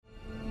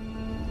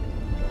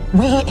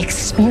We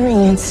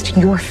experienced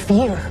your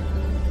fear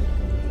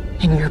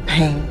and your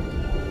pain.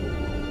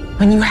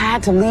 When you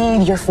had to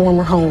leave your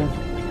former home.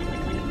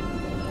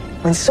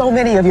 When so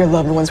many of your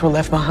loved ones were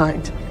left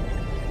behind.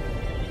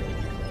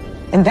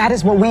 And that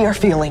is what we are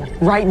feeling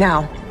right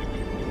now.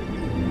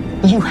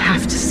 You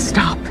have to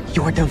stop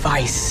your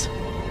device.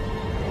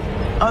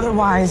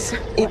 Otherwise,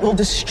 it will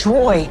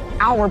destroy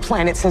our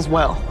planets as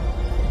well.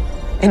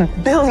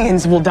 And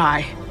billions will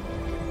die.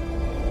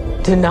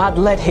 Do not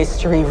let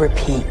history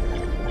repeat.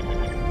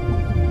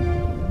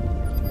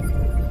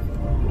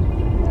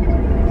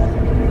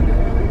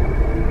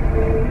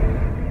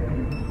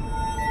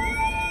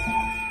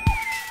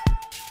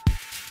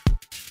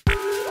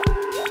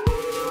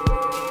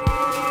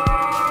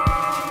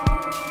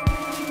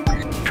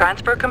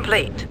 Transfer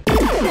complete.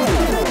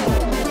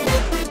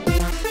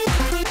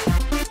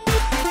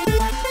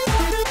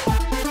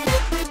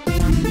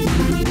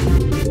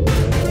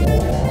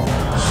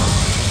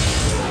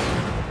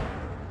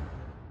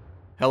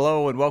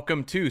 Hello and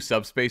welcome to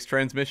Subspace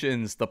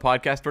Transmissions, the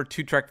podcast where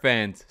two Trek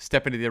fans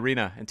step into the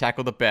arena and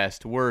tackle the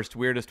best, worst,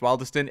 weirdest,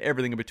 wildest, and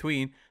everything in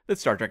between that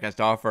Star Trek has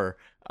to offer.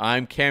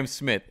 I'm Cam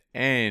Smith,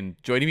 and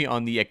joining me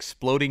on the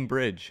exploding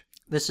bridge.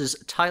 This is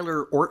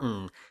Tyler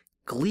Orton,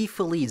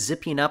 gleefully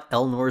zipping up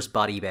Elnor's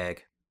body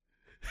bag.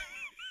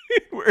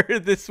 We're here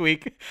this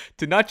week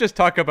to not just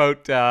talk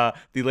about the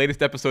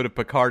latest episode of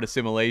Picard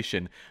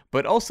Assimilation,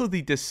 but also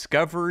the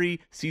Discovery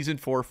Season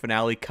 4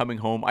 finale coming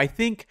home. I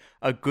think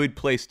a good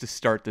place to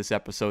start this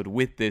episode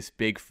with this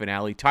big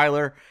finale.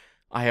 Tyler,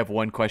 I have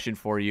one question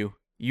for you.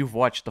 You've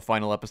watched the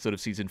final episode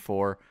of Season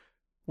 4.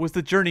 Was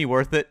the journey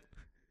worth it?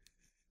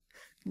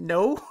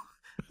 No.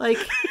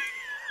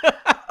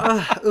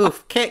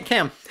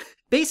 Cam,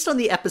 based on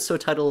the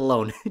episode title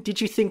alone, did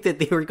you think that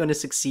they were going to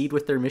succeed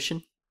with their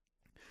mission?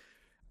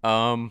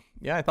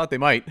 Yeah, I thought they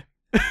might.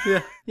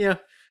 Yeah.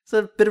 It's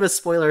a bit of a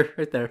spoiler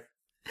right there.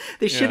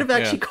 They should have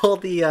actually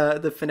called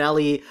the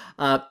finale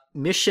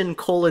Mission: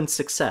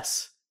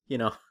 Success.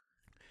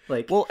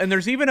 Well, and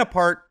there's even a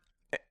part,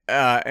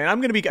 and I'm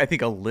gonna be, I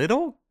think, a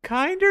little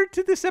kinder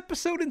to this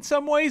episode in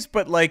some ways,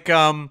 but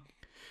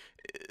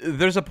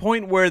there's a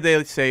point where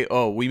they say,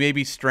 "Oh, we may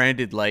be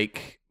stranded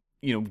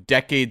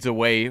decades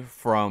away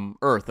from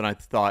Earth," and I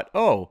thought,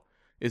 "Oh,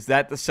 is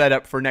that the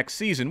setup for next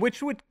season?"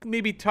 Which would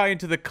maybe tie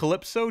into the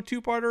Calypso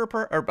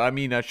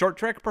two-parter, short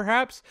trek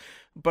perhaps.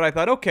 But I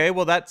thought, okay,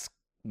 well, that's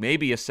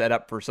maybe a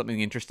setup for something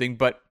interesting.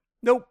 But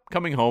nope,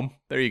 coming home.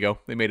 There you go.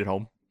 They made it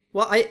home.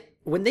 Well,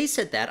 when they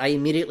said that, I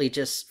immediately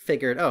just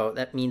figured, oh,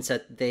 that means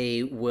that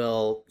they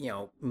will,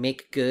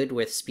 make good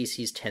with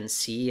Species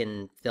 10C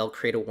and they'll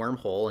create a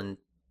wormhole and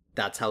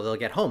that's how they'll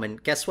get home.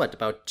 And guess what?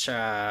 About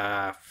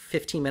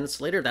 15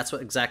 minutes later, that's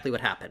exactly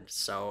what happened.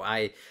 So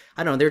I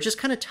don't know. They're just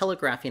kind of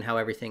telegraphing how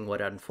everything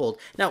would unfold.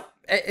 Now,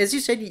 as you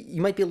said,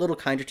 you might be a little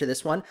kinder to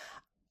this one.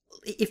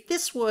 If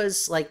this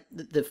was like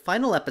the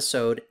final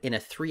episode in a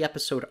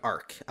 3-episode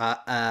arc,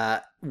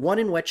 one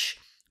in which,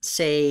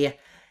 say,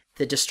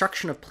 the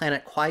destruction of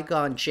planet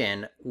Qui-Gon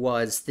Jinn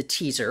was the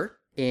teaser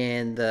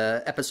in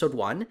the episode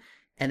 1,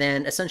 and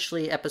then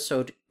essentially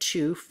episode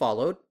 2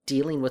 followed,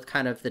 dealing with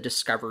kind of the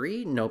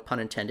discovery, no pun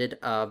intended,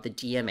 of the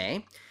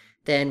DMA.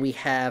 Then we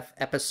have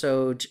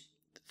episode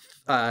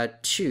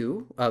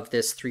 2 of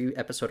this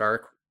 3-episode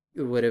arc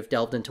would have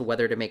delved into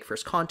whether to make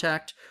first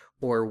contact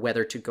or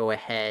whether to go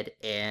ahead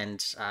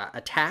and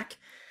attack.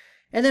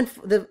 And then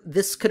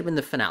this could have been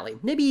the finale.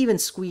 Maybe even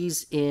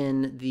squeeze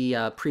in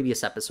the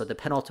previous episode, the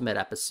penultimate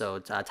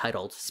episode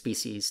titled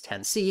Species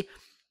 10C.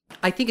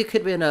 I think it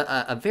could have been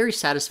a very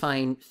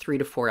satisfying 3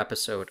 to 4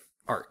 episode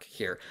arc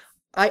here.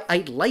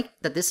 I like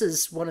that this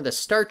is one of the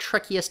Star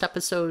Trekiest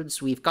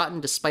episodes we've gotten,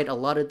 despite a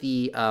lot of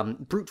the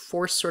brute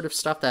force sort of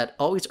stuff that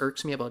always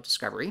irks me about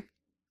Discovery.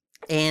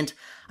 And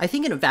I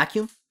think in a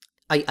vacuum,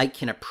 I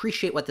can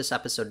appreciate what this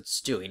episode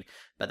is doing.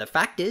 But the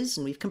fact is,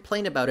 and we've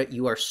complained about it,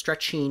 you are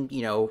stretching,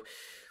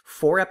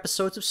 4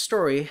 episodes of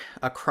story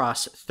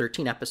across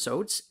 13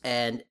 episodes,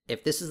 and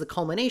if this is the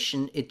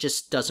culmination, it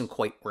just doesn't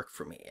quite work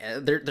for me.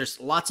 There's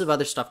lots of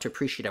other stuff to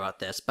appreciate about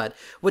this, but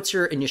what's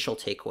your initial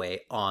takeaway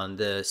on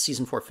the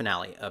season 4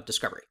 finale of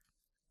Discovery?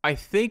 I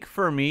think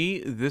for me,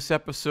 this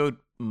episode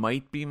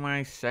might be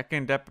my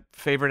second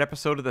favorite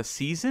episode of the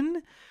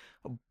season,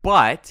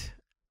 but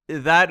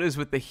that is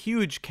with the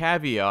huge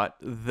caveat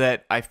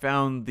that I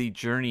found the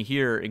journey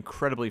here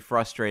incredibly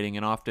frustrating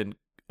and often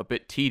a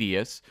bit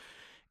tedious.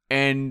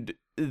 And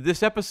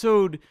this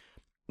episode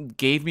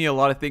gave me a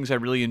lot of things I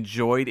really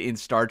enjoyed in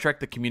Star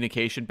Trek, the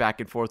communication back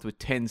and forth with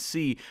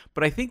 10C.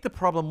 But I think the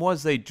problem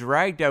was they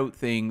dragged out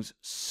things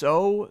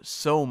so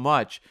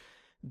much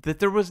that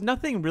there was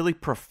nothing really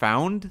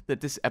profound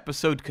that this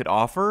episode could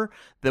offer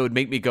that would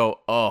make me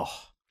go, oh,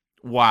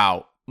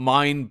 wow,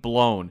 mind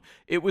blown.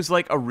 It was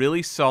like a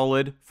really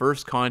solid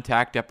first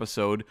contact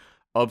episode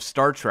of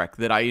Star Trek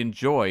that I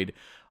enjoyed.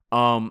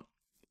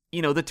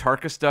 The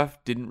Tarka stuff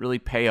didn't really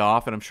pay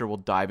off, and I'm sure we'll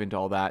dive into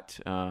all that,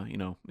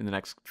 in the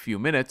next few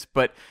minutes.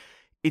 But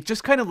it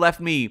just kind of left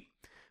me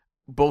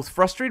both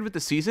frustrated with the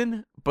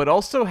season, but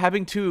also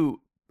having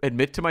to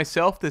admit to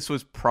myself this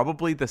was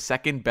probably the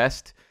second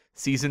best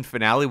season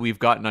finale we've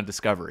gotten on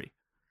Discovery.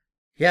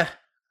 Yeah.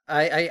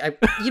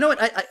 You know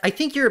what? I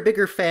think you're a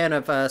bigger fan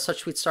of Such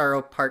Sweet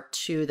Sorrow Part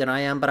 2 than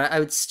I am, but I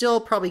would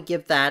still probably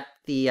give that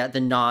the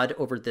nod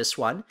over this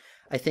one.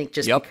 I think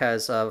just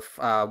because of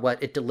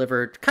what it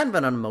delivered, kind of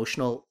an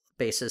unemotional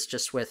basis,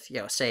 just with,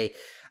 say,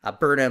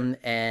 Burnham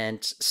and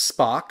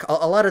Spock.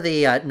 A lot of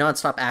the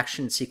nonstop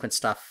action sequence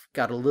stuff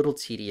got a little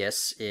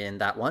tedious in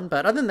that one,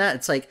 but other than that,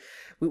 it's like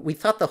we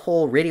thought the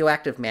whole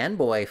Radioactive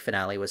Man-Boy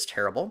finale was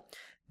terrible.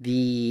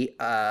 The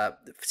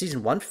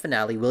season 1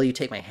 finale, Will You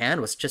Take My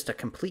Hand, was just a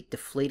complete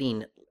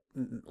deflating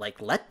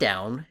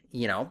letdown,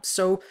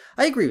 So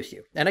I agree with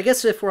you. And I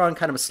guess if we're on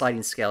kind of a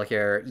sliding scale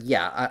here,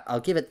 yeah, I'll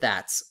give it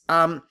that.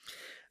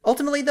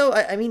 Ultimately, though,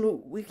 I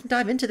mean, we can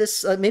dive into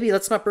this. Maybe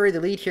let's not bury the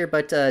lead here,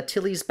 but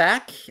Tilly's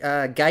back,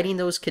 guiding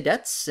those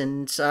cadets,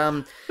 and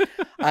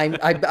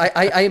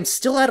I am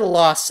still at a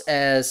loss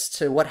as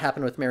to what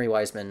happened with Mary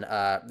Wiseman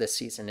this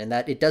season, and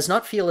that it does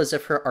not feel as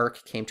if her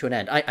arc came to an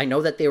end. I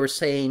know that they were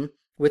saying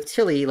with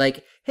Tilly,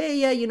 like, hey,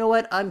 yeah, you know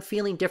what? I'm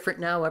feeling different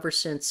now ever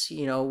since,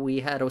 we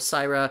had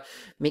Osira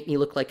make me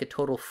look like a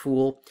total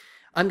fool.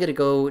 I'm going to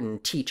go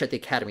and teach at the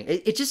academy.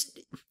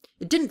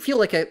 It didn't feel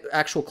like an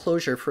actual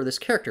closure for this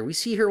character. We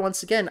see her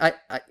once again.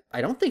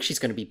 I don't think she's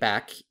going to be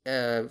back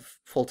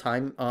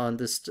full-time on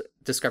this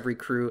Discovery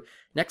crew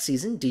next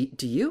season.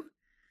 Do you?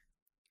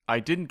 I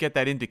didn't get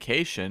that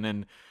indication,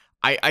 and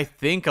I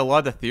think a lot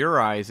of the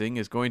theorizing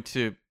is going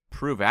to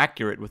prove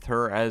accurate with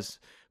her as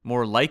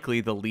more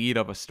likely the lead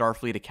of a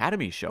Starfleet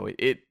Academy show.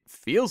 It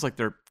feels like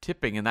they're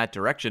tipping in that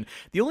direction.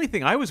 The only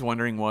thing I was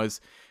wondering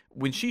was,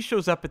 when she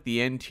shows up at the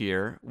end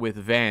here with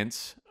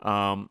Vance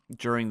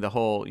during the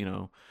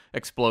whole,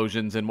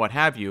 explosions and what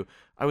have you,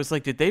 I was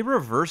like, did they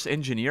reverse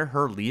engineer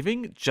her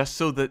leaving just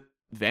so that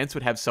Vance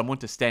would have someone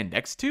to stand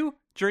next to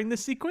during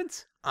this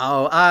sequence?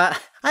 Oh, I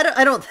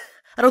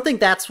don't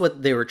think that's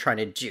what they were trying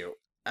to do.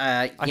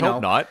 I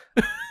hope not.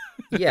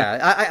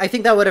 Yeah, I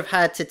think that would have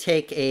had to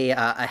take a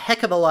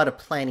heck of a lot of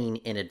planning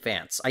in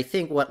advance. I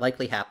think what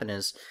likely happened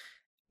is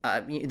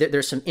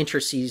there's some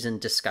inter-season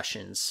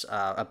discussions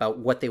about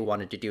what they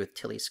wanted to do with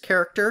Tilly's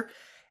character.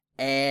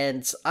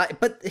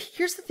 But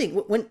here's the thing.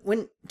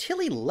 When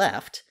Tilly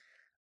left,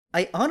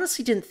 I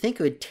honestly didn't think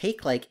it would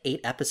take 8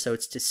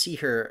 episodes to see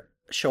her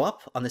show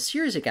up on the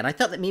series again. I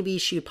thought that maybe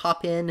she would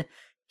pop in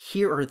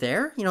here or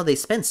there. They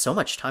spend so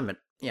much time at,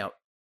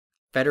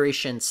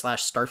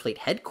 Federation/Starfleet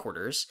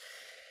headquarters.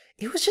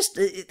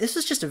 This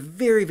was just a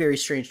very, very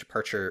strange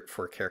departure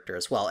for a character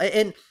as well.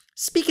 And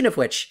speaking of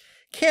which,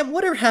 Cam,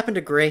 whatever happened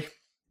to Gray?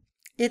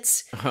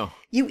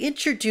 You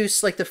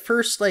introduced the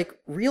first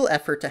real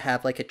effort to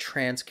have a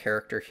trans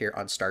character here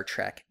on Star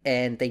Trek,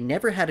 and they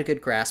never had a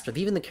good grasp of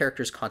even the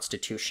character's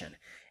constitution.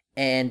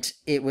 And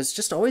it was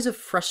just always a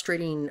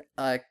frustrating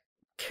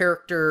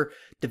character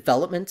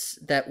development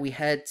that we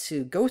had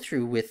to go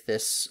through with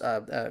this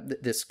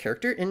this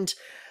character. And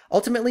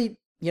ultimately,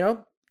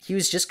 he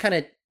was just kind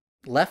of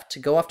left to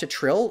go off to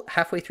Trill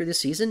halfway through the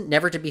season,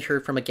 never to be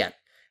heard from again.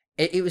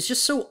 It was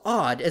just so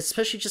odd,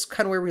 especially just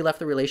kind of where we left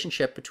the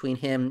relationship between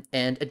him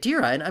and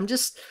Adira. And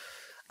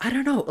I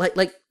don't know,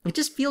 it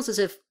just feels as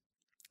if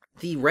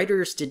the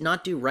writers did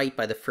not do right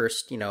by the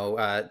first,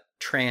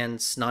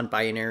 trans,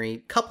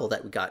 non-binary couple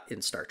that we got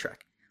in Star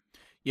Trek.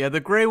 Yeah,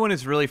 the Gray one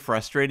is really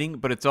frustrating,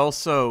 but it's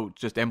also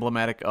just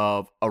emblematic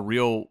of a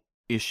real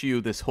issue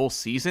this whole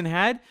season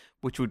had,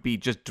 which would be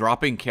just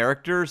dropping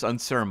characters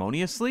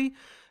unceremoniously.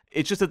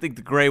 It's just that the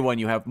Gray one,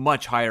 you have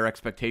much higher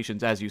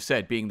expectations, as you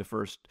said, being the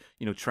first,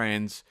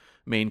 trans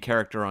main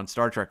character on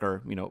Star Trek,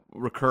 or,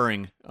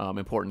 recurring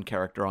important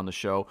character on the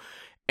show.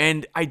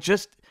 And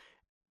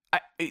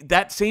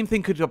that same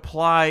thing could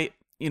apply,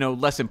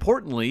 less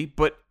importantly,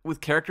 but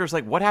with characters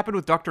like what happened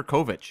with Dr.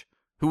 Kovich,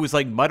 who was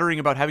muttering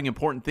about having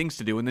important things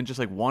to do and then just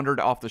wandered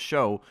off the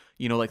show,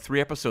 3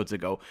 episodes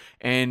ago.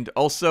 And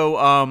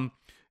also,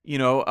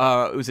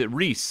 was it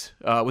Reese?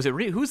 Was it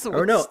Reese? Who's the?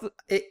 Oh no,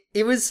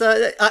 it was.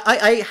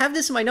 I have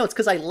this in my notes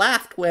because I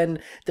laughed when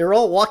they're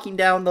all walking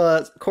down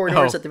the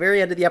corridors at the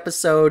very end of the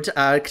episode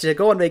to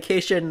go on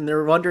vacation, and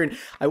they're wondering,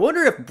 I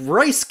wonder if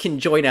Bryce can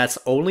join us.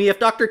 Only if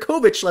Dr.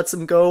 Kovich lets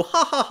him go.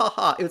 Ha ha ha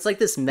ha! It was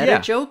this meta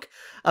joke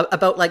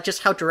about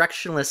just how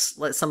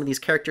directionless some of these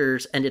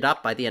characters ended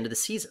up by the end of the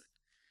season.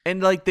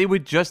 And they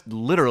would just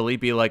literally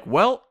be like,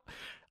 "Well,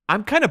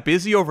 I'm kind of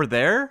busy over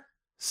there.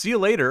 See you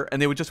later,"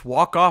 and they would just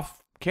walk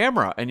off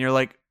camera, and you're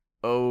like,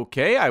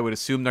 okay, I would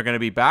assume they're going to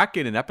be back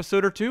in an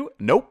episode or two.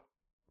 Nope,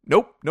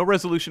 no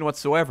resolution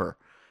whatsoever.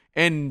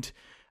 And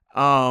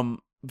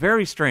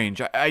very strange.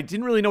 I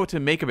didn't really know what to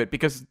make of it,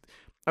 because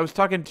I was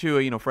talking to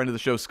a friend of the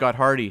show, Scott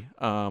Hardy,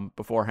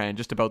 beforehand,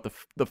 just about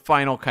the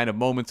final kind of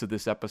moments of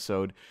this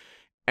episode.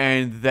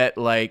 And that,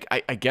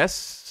 I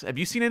guess, have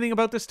you seen anything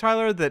about this,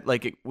 Tyler? That,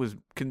 it was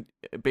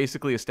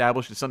basically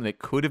established as something that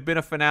could have been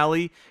a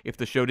finale if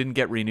the show didn't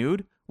get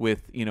renewed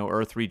with,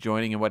 Earth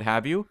rejoining and what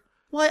have you?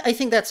 Well, I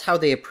think that's how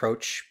they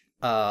approach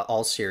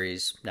all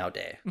series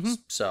nowadays. Mm-hmm.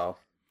 So,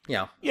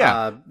 yeah.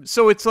 Yeah.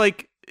 So it's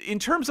in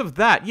terms of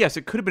that, yes,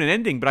 it could have been an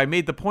ending, but I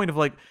made the point of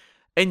like,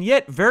 and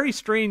yet very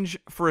strange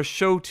for a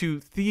show to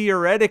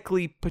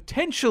theoretically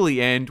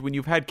potentially end when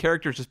you've had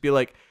characters just be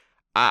like,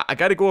 I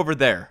got to go over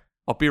there.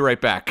 I'll be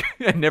right back,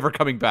 and never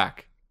coming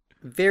back.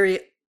 Very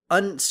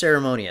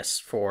unceremonious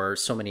for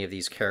so many of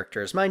these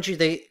characters. Mind you,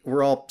 they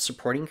were all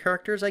supporting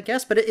characters, I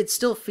guess, but it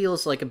still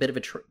feels like a bit of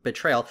a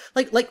betrayal.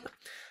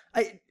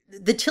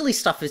 The Tilly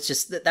stuff is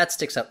just that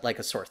sticks out like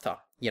a sore thumb,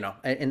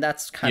 and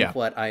that's kind of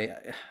what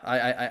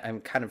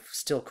I'm kind of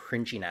still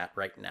cringing at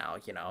right now,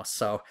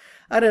 So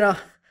I don't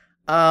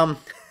know.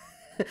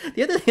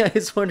 The other thing I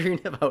was wondering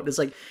about is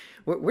like,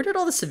 where did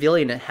all the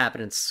civilian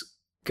inhabitants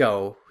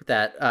go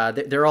that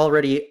they're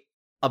already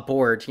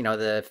aboard,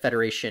 the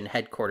Federation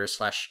headquarters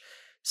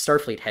 /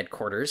 Starfleet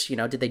headquarters?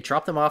 Did they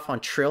drop them off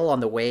on Trill on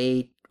the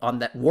way on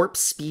that warp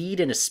speed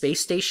in a space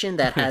station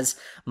that has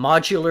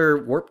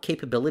modular warp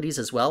capabilities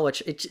as well?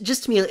 Which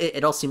just to me,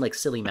 it all seemed like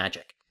silly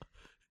magic.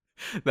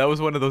 That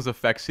was one of those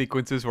effect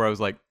sequences where I was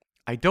like,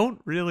 I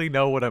don't really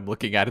know what I'm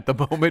looking at the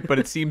moment, but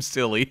it seems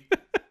silly.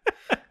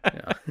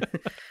 Yeah.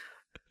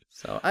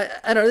 So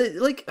I don't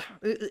know, like,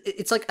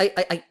 it's like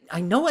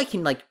I know I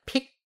can like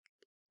pick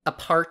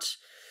apart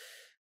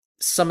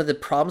some of the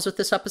problems with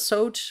this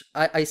episode.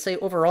 I say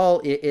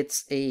overall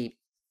it's a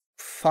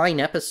fine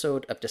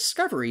episode of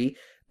Discovery,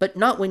 but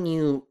not when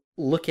you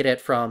look at it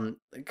from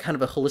kind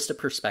of a holistic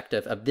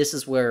perspective of this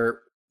is where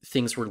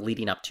things were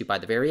leading up to by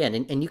the very end.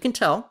 And you can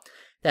tell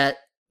that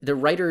the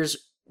writers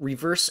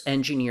reverse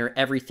engineer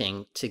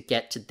everything to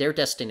get to their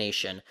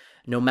destination,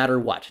 no matter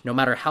what, no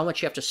matter how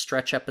much you have to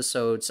stretch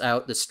episodes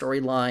out, the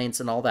storylines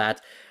and all that.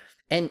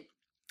 And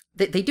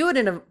they do it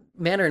in a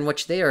manner in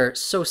which they are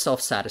so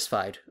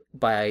self-satisfied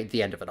by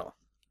the end of it all.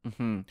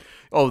 Mm-hmm.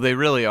 Oh, they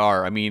really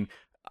are. I mean,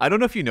 I don't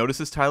know if you noticed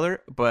this,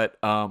 Tyler, but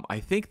I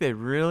think they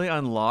really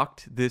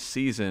unlocked this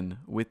season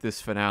with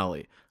this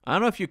finale. I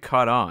don't know if you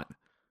caught on.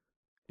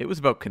 It was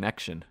about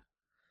connection.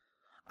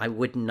 I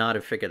would not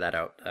have figured that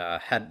out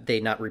had they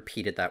not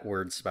repeated that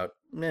words about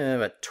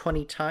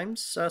 20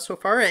 times so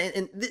far.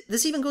 And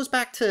this even goes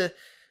back to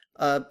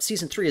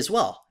season 3 as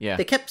well. Yeah.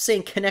 They kept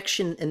saying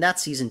connection in that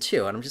season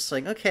too. And I'm just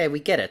like, okay, we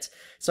get it.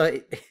 So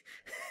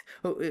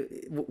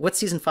what's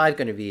season 5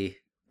 going to be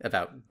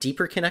about?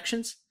 Deeper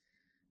connections?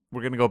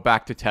 We're going to go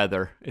back to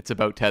Tether. It's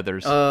about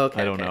tethers. Oh,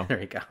 okay. I don't know.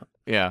 There you go.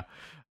 Yeah.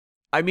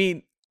 I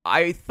mean,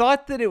 I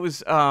thought that it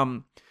was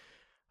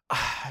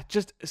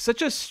just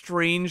such a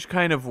strange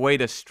kind of way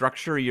to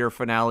structure your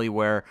finale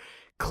where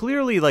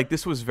clearly like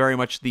this was very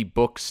much the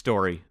book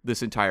story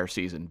this entire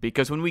season,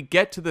 because when we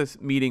get to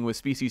this meeting with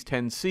Species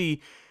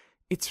 10C,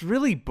 it's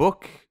really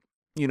Book,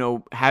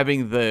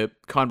 having the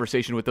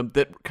conversation with them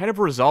that kind of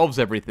resolves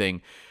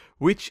everything,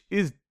 which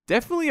is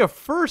definitely a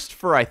first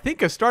for, I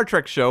think, a Star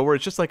Trek show where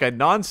it's just like a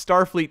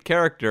non-Starfleet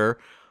character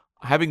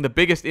having the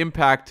biggest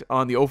impact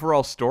on the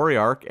overall story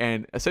arc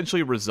and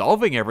essentially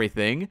resolving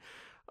everything.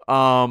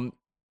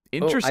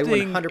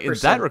 Interesting I 100% in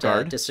that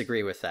regard.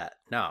 Disagree with that.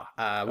 No.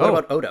 What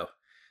about Odo?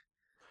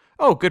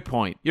 Oh, good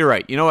point. You're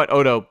right. You know what?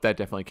 Odo, that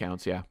definitely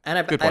counts, yeah. And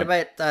I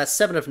bet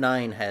 7 of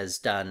 9 has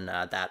done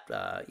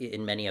that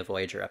in many a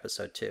Voyager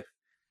episode too.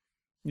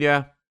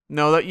 Yeah.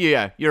 No,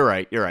 you're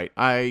right. You're right.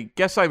 I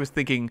guess I was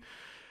thinking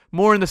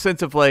more in the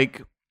sense of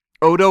like,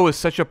 Odo is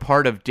such a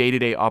part of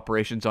day-to-day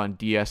operations on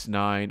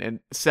DS9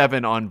 and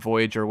 7 on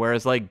Voyager,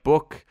 whereas like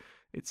Book,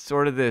 it's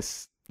sort of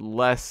this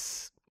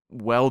less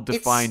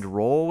well-defined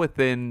role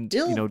within,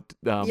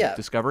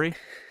 Discovery.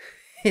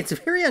 It's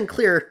very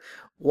unclear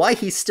why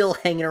he's still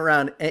hanging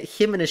around.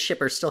 Him and his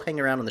ship are still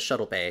hanging around on the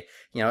shuttle bay,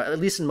 at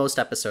least in most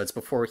episodes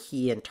before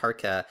he and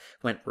Tarka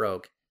went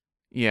rogue.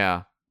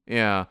 Yeah.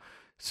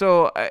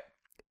 So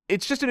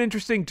it's just an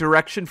interesting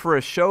direction for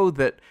a show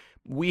that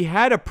we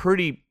had a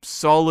pretty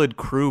solid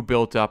crew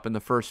built up in the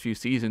first few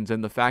seasons,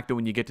 and the fact that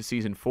when you get to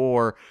season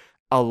 4,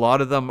 a lot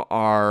of them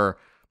are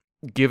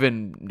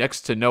given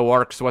next to no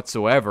arcs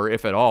whatsoever,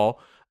 if at all.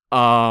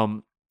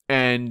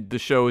 And the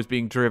show is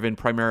being driven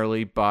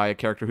primarily by a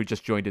character who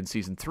just joined in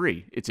season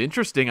 3. It's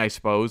interesting, I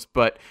suppose,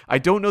 but I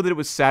don't know that it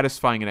was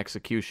satisfying in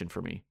execution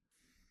for me.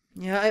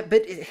 Yeah,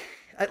 but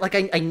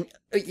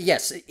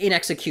yes, in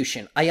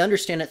execution, I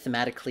understand it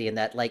thematically in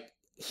that, like,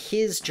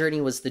 his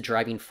journey was the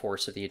driving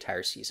force of the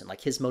entire season.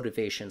 Like, his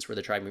motivations were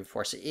the driving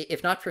force.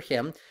 If not for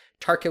him,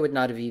 Tarka would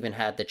not have even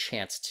had the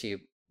chance to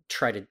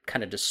try to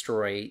kind of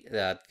destroy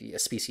the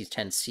Species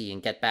 10C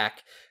and get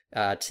back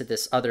to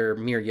this other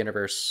mirror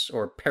universe,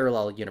 or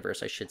parallel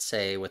universe, I should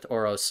say, with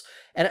Oros.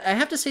 And I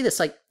have to say this,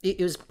 like,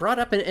 it was brought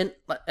up, and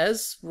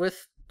as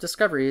with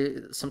Discovery,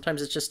 sometimes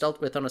it's just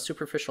dealt with on a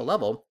superficial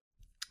level.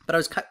 But I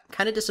was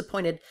kind of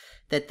disappointed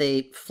that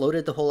they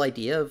floated the whole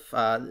idea of,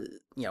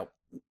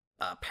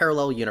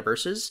 parallel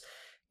universes,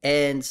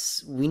 and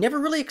we never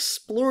really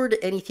explored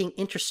anything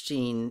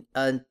interesting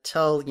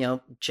until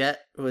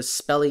Jet was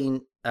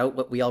spelling out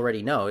what we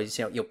already know. Is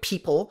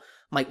people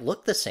might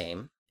look the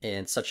same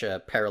in such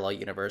a parallel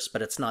universe,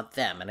 but it's not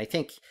them, and I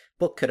think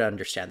Book could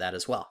understand that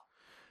as well.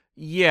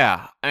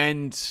 Yeah,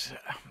 and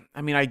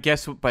I mean, I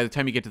guess by the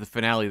time you get to the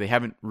finale, they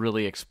haven't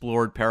really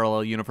explored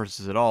parallel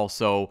universes at all,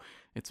 so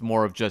It's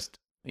more of just,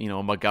 a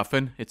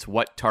MacGuffin. It's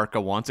what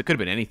Tarka wants. It could have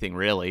been anything,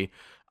 really.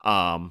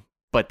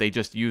 But they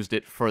just used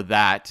it for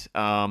that.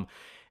 The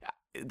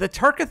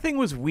Tarka thing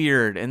was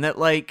weird, and that,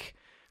 like,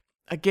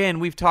 again,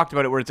 we've talked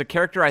about it, where it's a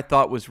character I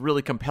thought was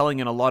really compelling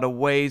in a lot of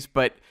ways,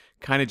 but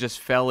kind of just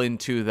fell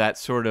into that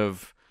sort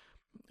of,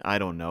 I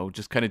don't know,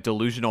 just kind of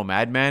delusional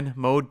madman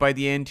mode by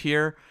the end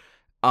here.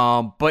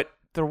 But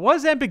there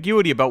was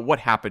ambiguity about what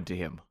happened to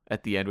him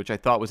at the end, which I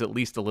thought was at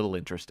least a little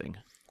interesting.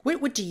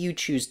 What do you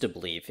choose to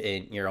believe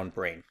in your own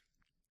brain?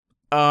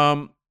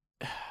 I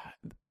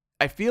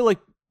feel like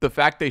the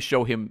fact they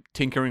show him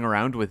tinkering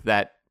around with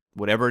that,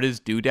 whatever it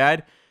is,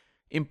 doodad,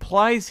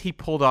 implies he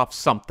pulled off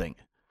something.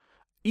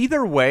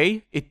 Either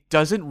way, it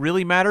doesn't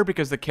really matter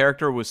because the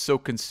character was so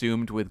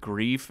consumed with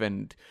grief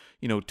and,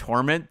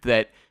 torment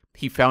that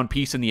he found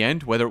peace in the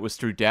end, whether it was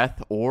through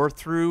death or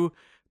through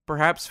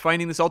perhaps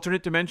finding this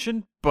alternate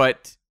dimension.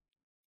 But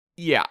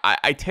yeah,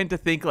 I tend to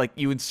think like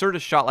you insert a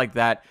shot like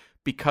that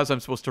because I'm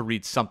supposed to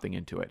read something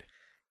into it.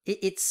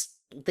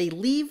 They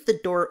leave the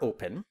door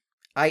open.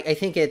 I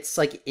think it's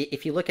like,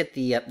 if you look at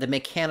the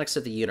mechanics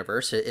of the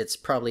universe, it's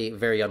probably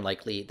very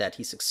unlikely that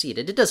he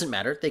succeeded. It doesn't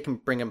matter. They can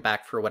bring him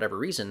back for whatever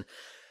reason.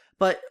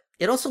 But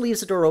it also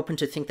leaves the door open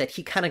to think that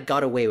he kind of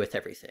got away with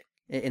everything,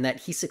 and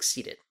that he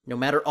succeeded, no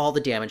matter all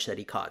the damage that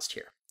he caused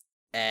here.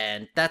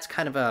 And that's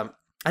kind of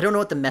I don't know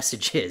what the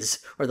message is,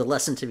 or the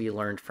lesson to be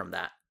learned from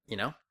that,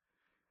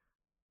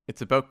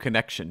 It's about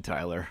connection,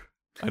 Tyler.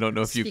 I don't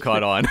know if you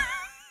caught on.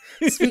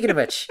 Speaking of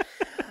which,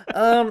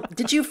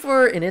 did you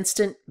for an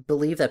instant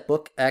believe that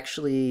Book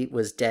actually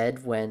was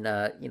dead when,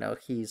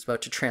 he's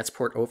about to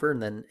transport over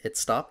and then it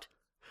stopped?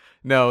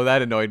 No,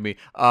 that annoyed me.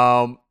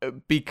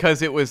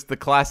 Because it was the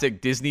classic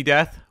Disney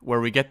death where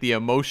we get the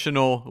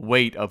emotional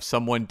weight of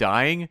someone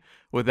dying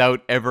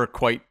without ever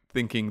quite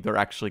thinking they're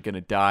actually going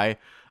to die.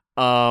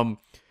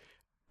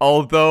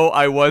 Although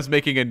I was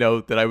making a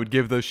note that I would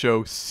give the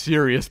show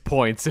serious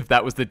points if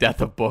that was the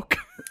death of Book.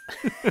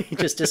 He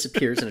just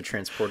disappears in a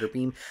transporter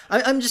beam.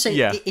 I'm just saying,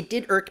 yeah. It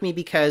did irk me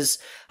because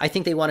I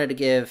think they wanted to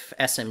give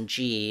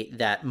SMG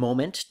that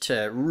moment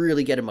to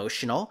really get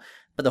emotional.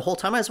 But the whole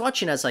time I was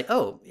watching, I was like,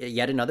 oh,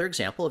 yet another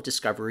example of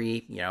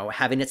Discovery,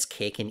 having its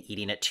cake and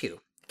eating it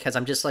too. Because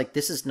I'm just like,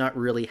 this is not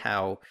really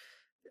how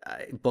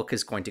Book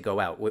is going to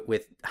go out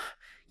with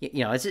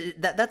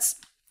that's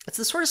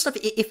the sort of stuff.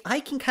 If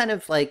I can kind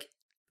of like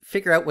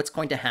figure out what's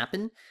going to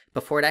happen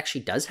before it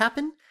actually does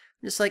happen,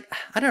 I'm just like,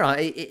 I don't know.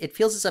 It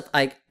feels as if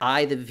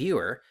I, the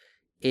viewer,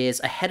 is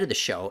ahead of the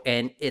show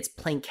and it's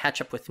playing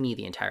catch up with me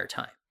the entire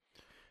time.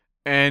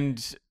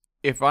 And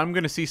if I'm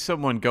going to see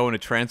someone go in a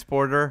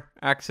transporter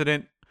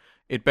accident,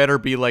 it better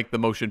be like the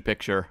motion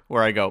picture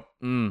where I go,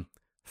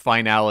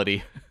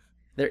 finality.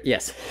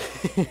 Yes,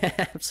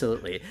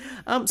 absolutely.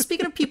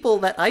 Speaking of people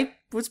that I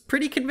was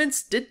pretty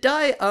convinced did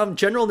die,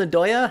 General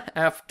Nadoya,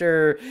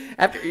 after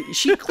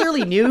she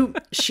clearly knew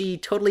she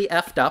totally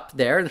effed up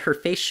there, and her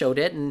face showed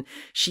it, and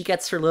she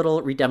gets her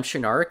little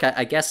redemption arc,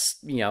 I guess,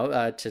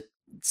 to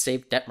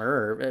save Detmer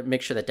or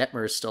make sure that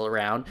Detmer is still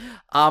around.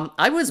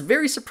 I was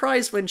very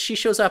surprised when she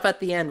shows up at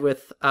the end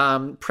with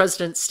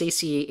President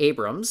Stacey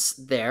Abrams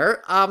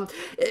there.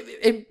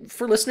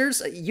 For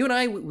listeners, you and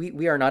I,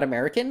 we are not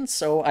American,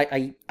 so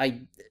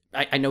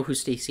I know who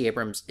Stacey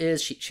Abrams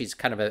is. She's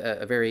kind of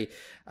a very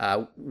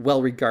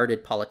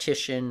well-regarded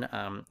politician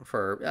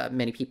for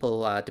many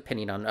people,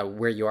 depending on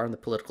where you are on the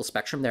political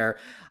spectrum there.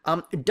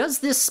 Does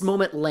this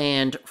moment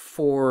land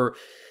for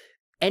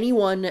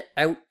anyone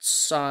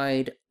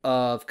outside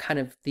of kind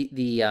of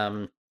the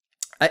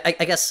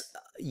I guess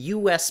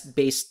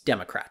U.S.-based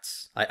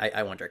Democrats?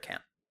 I wonder, Cam.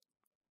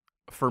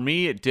 For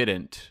me, it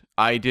didn't.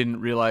 I didn't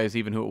realize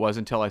even who it was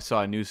until I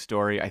saw a news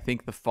story, I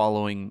think the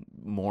following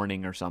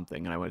morning or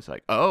something, and I was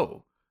like,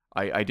 oh,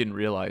 I didn't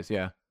realize,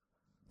 yeah.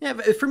 Yeah,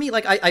 but for me,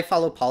 like, I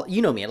follow,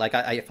 you know me, like,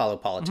 I follow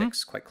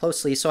politics quite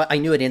closely, so I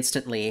knew it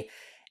instantly,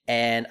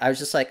 and I was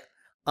just like,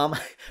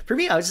 for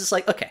me, I was just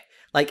like, okay,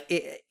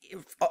 like,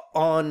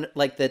 on,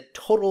 like, the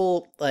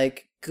total,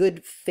 like,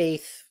 good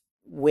faith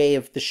way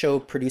of the show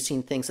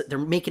producing things, that they're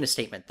making a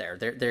statement there.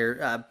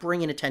 They're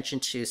bringing attention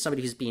to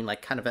somebody who's being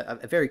like kind of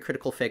a very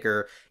critical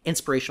figure,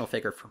 inspirational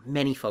figure for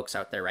many folks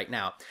out there right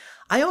now.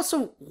 I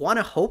also want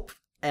to hope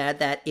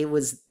that it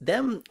was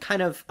them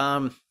kind of,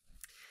 I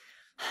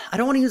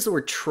don't want to use the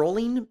word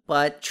trolling,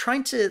 but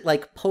trying to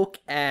like poke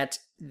at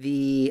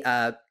the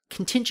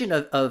contingent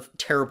of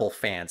terrible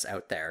fans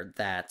out there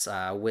that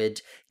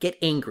would get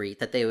angry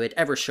that they would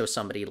ever show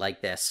somebody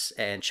like this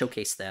and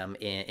showcase them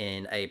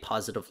in a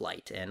positive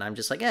light. And I'm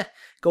just like,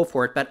 go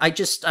for it. But I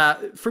just,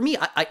 for me,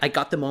 I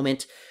got the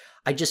moment.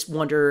 I just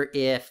wonder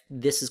if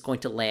this is going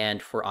to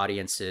land for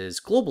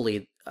audiences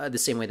globally the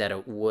same way that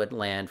it would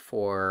land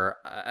for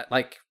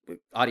like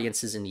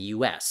audiences in the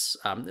US.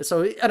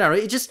 So I don't know.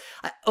 It just,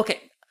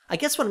 okay. I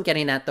guess what I'm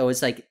getting at though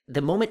is like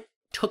the moment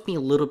took me a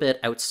little bit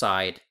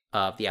outside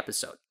of the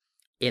episode,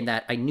 in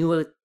that I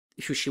knew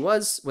who she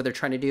was, what they're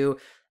trying to do,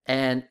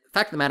 and the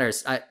fact of the matter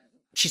is,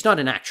 she's not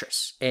an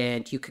actress,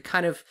 and you could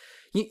kind of,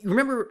 you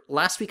remember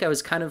last week I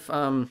was kind of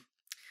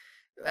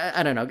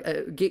I don't know,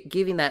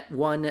 giving that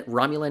one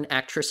Romulan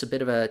actress a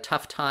bit of a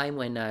tough time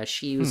when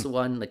she was the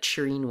one like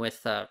cheering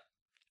with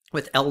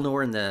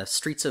Elnor in the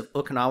streets of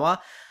Okinawa.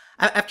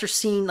 After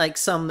seeing like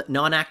some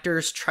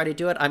non-actors try to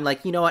do it, I'm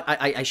like, you know what?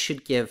 I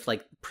should give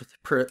like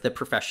the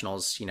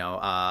professionals,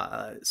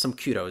 some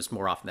kudos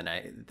more often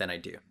than I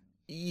do.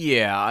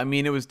 Yeah, I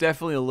mean, it was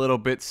definitely a little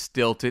bit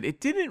stilted. It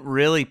didn't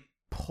really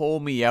pull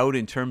me out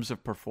in terms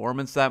of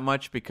performance that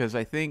much because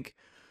I think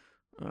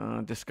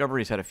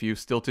Discovery's had a few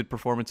stilted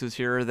performances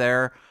here or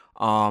there.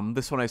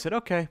 This one I said,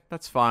 okay,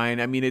 that's fine.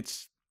 I mean,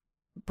 it's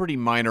a pretty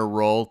minor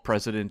role,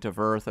 President of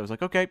Earth. I was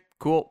like, okay,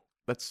 cool,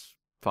 that's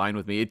fine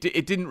with me.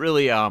 It didn't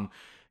really,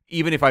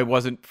 even if I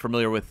wasn't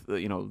familiar with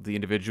the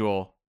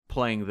individual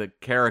playing the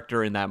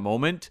character in that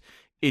moment,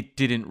 it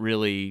didn't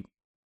really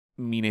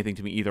mean anything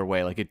to me either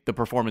way. Like the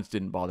performance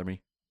didn't bother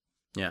me.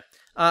 Yeah.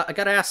 I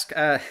gotta ask,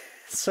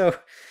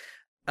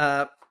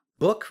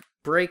 Book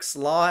breaks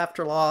law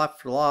after law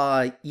after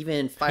law,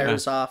 even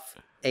fires off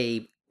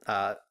an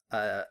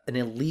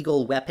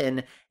illegal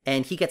weapon,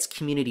 and he gets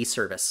community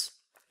service.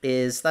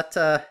 Is that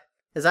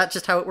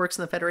just how it works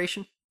in the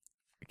Federation?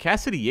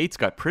 Cassidy Yates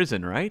got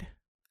prison, right?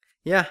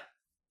 Yeah.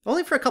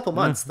 Only for a couple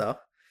months, though.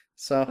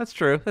 So That's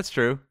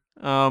true.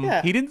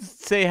 Yeah. He didn't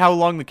say how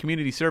long the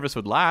community service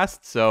would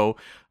last, so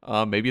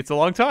maybe it's a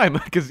long time,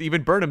 because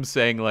even Burnham's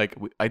saying, like,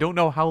 I don't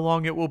know how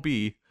long it will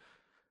be.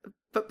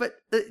 But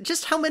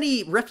just how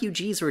many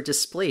refugees were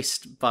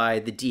displaced by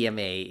the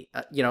DMA?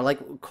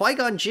 Like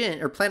Qui-Gon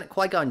Jinn, or Planet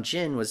Qui-Gon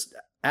Jinn, was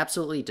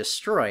absolutely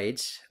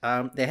destroyed.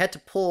 They had to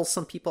pull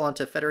some people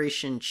onto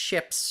Federation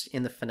ships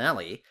in the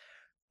finale.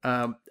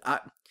 I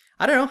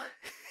don't know.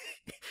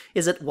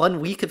 Is it 1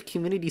 week of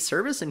community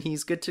service and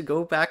he's good to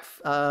go back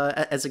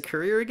as a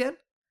courier again?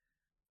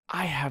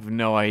 I have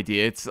no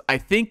idea. I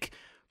think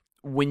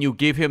when you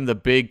give him the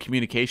big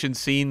communication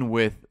scene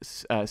with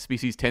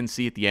Species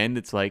 10C at the end,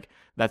 it's like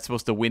that's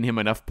supposed to win him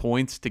enough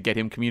points to get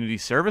him community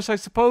service, I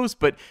suppose.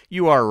 But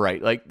you are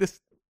right. Like this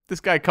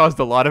guy caused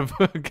a lot of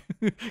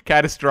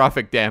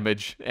catastrophic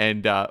damage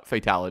and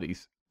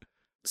fatalities.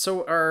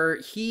 So are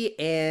he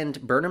and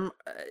Burnham,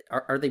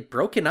 are they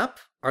broken up?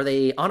 Are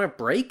they on a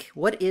break?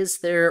 What is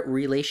their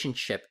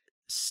relationship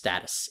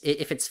status?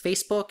 If it's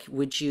Facebook,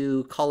 would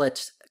you call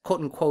it,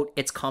 quote unquote,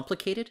 it's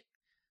complicated?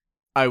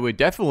 I would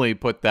definitely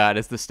put that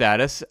as the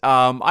status.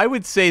 I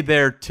would say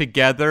they're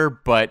together,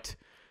 but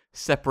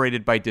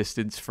separated by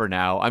distance for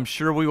now. I'm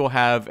sure we will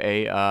have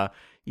a,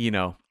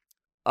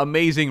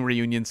 amazing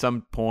reunion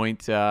some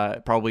point,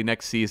 probably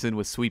next season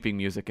with sweeping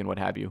music and what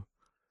have you.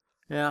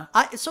 Yeah.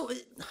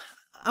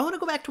 I want to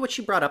go back to what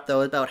you brought up,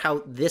 though, about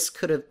how this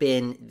could have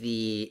been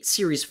the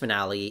series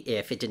finale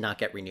if it did not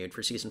get renewed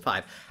for season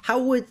 5. How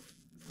would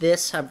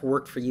this have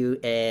worked for you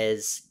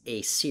as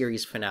a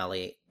series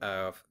finale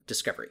of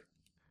Discovery?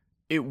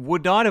 It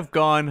would not have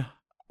gone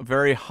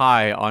very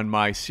high on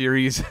my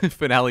series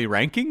finale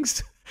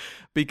rankings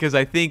because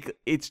I think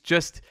it's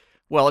just,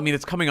 well, I mean,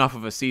 it's coming off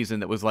of a season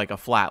that was like a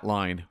flat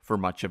line for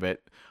much of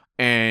it.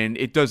 And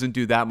it doesn't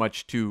do that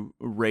much to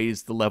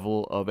raise the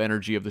level of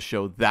energy of the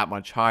show that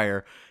much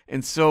higher.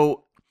 And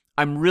so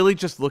I'm really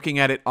just looking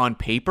at it on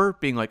paper,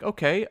 being like,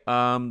 okay,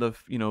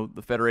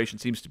 the Federation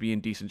seems to be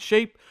in decent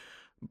shape.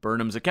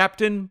 Burnham's a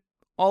captain.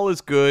 All is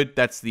good.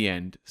 That's the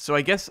end. So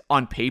I guess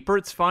on paper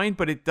it's fine,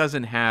 but it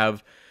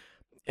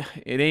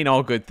ain't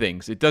all good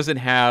things. It doesn't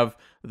have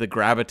the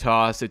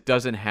gravitas. It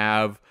doesn't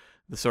have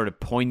the sort of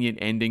poignant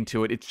ending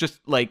to it. It's just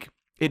like,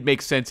 it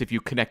makes sense if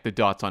you connect the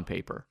dots on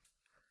paper.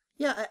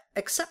 Yeah,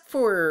 except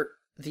for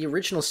the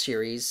original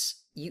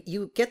series,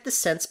 you get the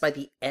sense by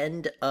the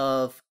end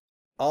of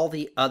all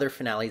the other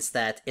finales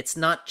that it's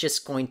not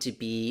just going to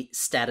be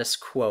status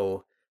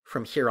quo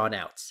from here on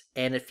out.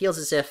 And it feels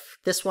as if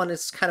this one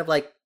is kind of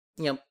like,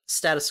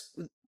 status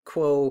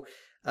quo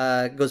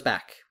goes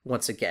back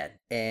once again.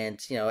 And,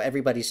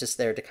 everybody's just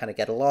there to kind of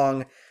get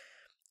along.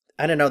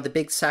 I don't know, the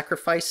big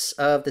sacrifice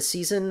of the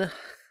season,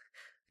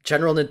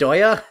 General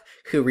Nadoya,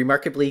 who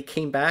remarkably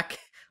came back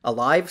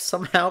alive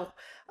somehow.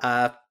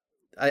 Tarka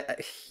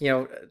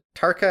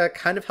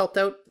kind of helped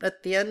out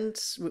at the end.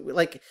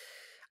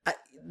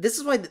 This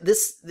is why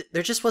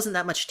there just wasn't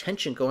that much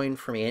tension going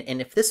for me.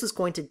 And if this was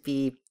going to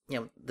be,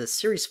 the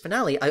series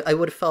finale, I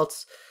would have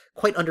felt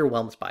quite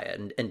underwhelmed by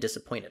it and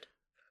disappointed.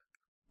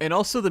 And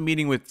also the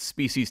meeting with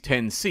Species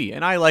 10C.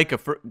 And I like a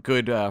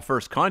good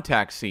first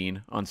contact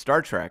scene on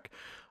Star Trek.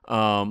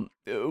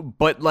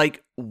 But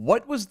like,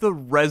 what was the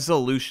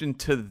resolution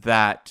to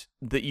that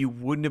you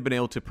wouldn't have been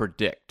able to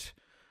predict?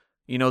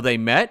 They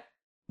met,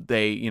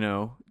 they,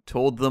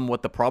 told them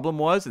what the problem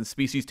was, and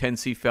Species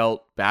 10C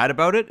felt bad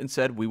about it and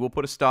said, we will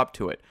put a stop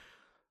to it.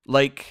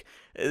 Like,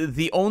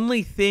 the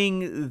only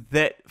thing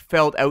that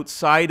felt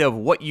outside of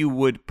what you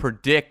would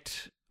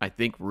predict, I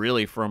think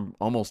really from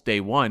almost day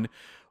one,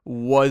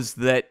 was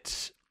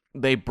that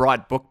they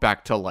brought Book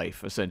back to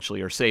life,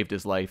 essentially, or saved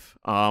his life.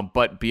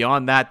 But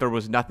beyond that, there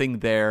was nothing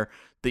there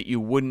that you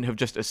wouldn't have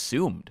just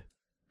assumed.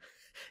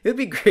 It would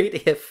be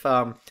great if,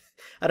 I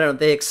don't know,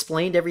 they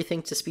explained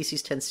everything to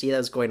Species 10C that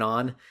was going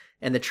on,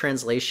 and the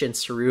translation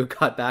Saru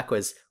got back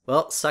was,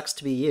 well, sucks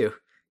to be you.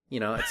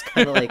 It's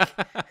kind of like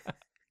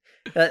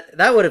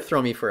that would have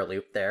thrown me for a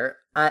loop there.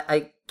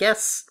 I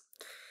guess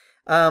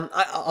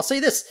I'll say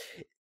this.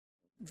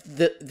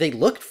 They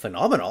looked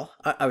phenomenal.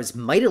 I was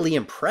mightily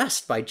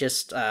impressed by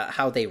just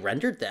how they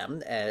rendered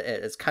them.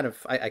 It's kind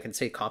of, I can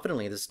say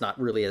confidently, this is not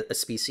really a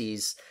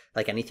species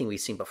like anything we've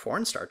seen before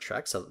in Star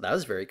Trek, so that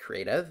was very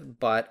creative.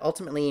 But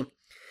ultimately,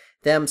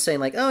 them saying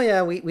like, oh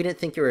yeah, we didn't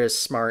think you were as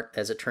smart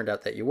as it turned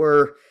out that you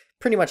were,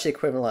 pretty much the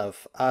equivalent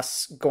of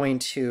us going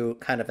to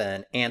kind of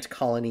an ant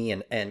colony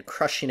and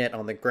crushing it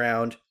on the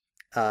ground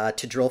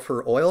to drill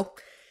for oil.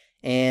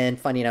 And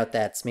finding out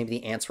that maybe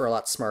the ants were a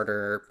lot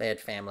smarter, they had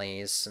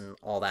families and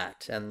all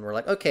that. And we're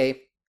like,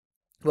 okay,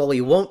 well, we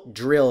won't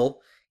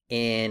drill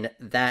in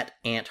that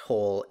ant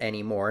hole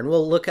anymore. And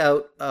we'll look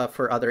out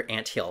for other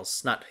ant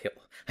hills. Not hill.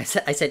 I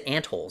said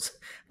ant holes.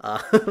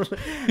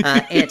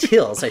 Ant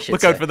hills, I should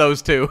Look say. out for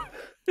those too.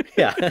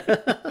 Yeah.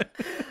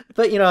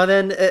 But,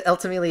 then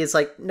ultimately it's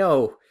like,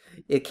 no,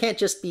 it can't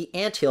just be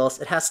ant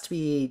hills. It has to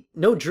be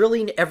no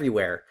drilling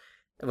everywhere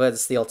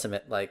was the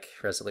ultimate,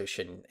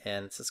 resolution.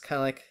 And it's just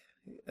kind of like,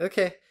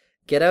 okay,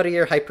 get out of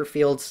your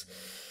hyperfields.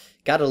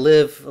 Got to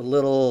live a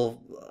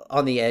little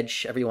on the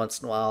edge every once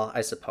in a while,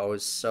 I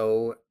suppose.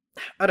 So,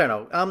 I don't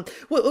know.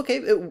 Well,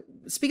 okay,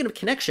 speaking of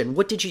connection,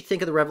 what did you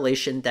think of the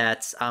revelation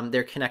that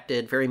they're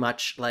connected very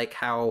much like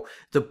how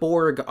the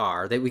Borg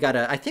are? That we got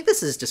I think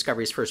this is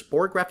Discovery's first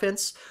Borg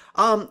reference.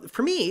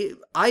 For me,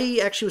 I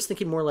actually was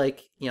thinking more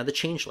like, the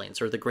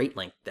Changelings or the Great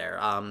Link there.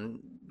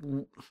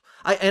 And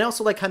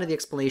also like kind of the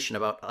explanation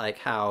about like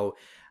how,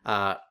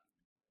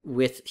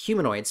 with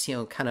humanoids,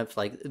 kind of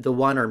like the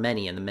one are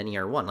many and the many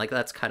are one. Like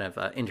that's kind of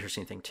an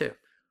interesting thing too.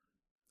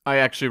 I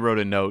actually wrote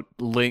a note,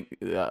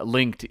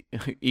 linked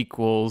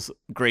equals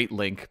Great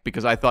Link,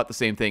 because I thought the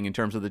same thing in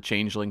terms of the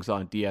changelings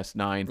on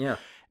DS9. Yeah.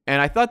 And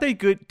I thought they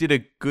did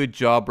a good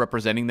job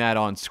representing that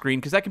on screen,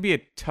 because that can be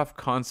a tough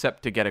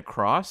concept to get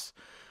across,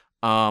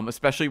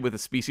 especially with a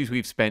species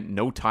we've spent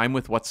no time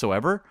with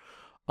whatsoever.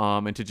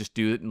 And to just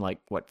do it in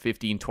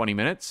 15, 20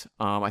 minutes.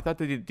 I thought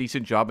they did a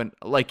decent job. And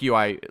like you,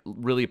 I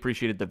really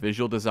appreciated the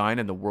visual design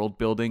and the world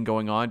building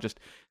going on, just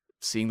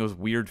seeing those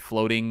weird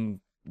floating,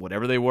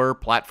 whatever they were,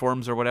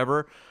 platforms or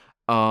whatever.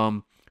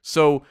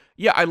 So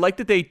yeah, I like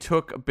that they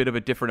took a bit of a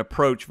different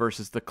approach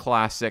versus the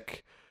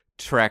classic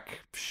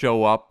Trek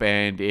show up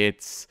and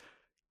it's,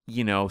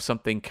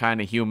 something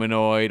kind of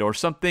humanoid or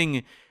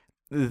something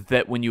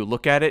that when you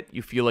look at it,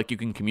 you feel like you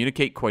can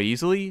communicate quite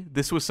easily.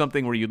 This was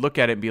something where you look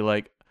at it and be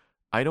like,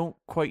 I don't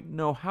quite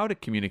know how to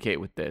communicate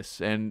with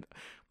this. And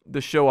the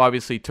show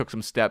obviously took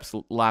some steps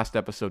last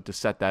episode to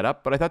set that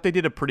up, but I thought they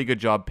did a pretty good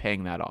job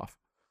paying that off.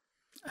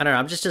 I don't know.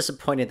 I'm just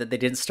disappointed that they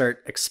didn't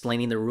start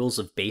explaining the rules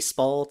of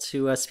baseball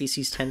to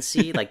Species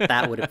 10C. Like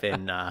that would have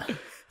been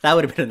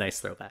a nice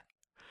throwback.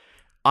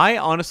 I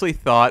honestly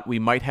thought we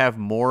might have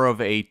more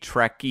of a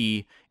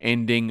Trekkie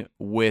ending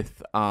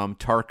with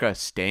Tarka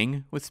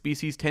staying with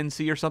Species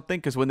 10C or something.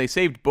 Because when they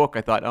saved Book,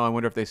 I thought, I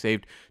wonder if they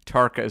saved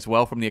Tarka as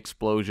well from the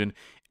explosion.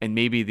 And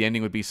maybe the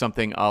ending would be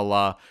something a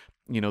la,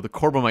 the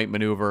Corbomite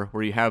maneuver,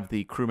 where you have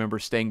the crew member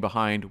staying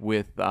behind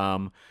with,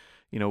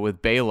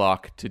 with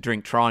Baylock to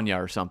drink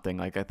Tranya or something.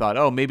 Like I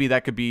thought, maybe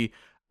that could be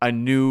a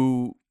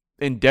new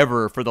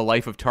endeavor for the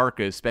life of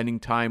Tarka, spending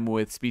time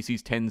with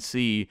Species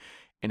 10C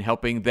and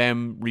helping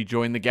them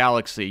rejoin the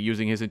galaxy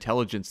using his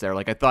intelligence there.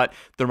 Like I thought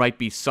there might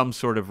be some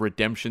sort of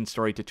redemption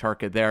story to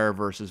Tarka there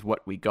versus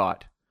what we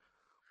got.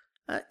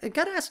 I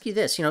got to ask you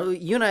this.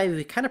 You and I,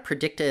 we kind of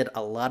predicted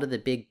a lot of the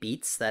big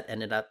beats that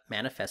ended up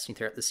manifesting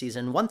throughout the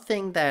season. One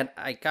thing that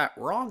I got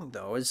wrong,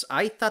 though, is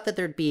I thought that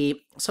there'd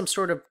be some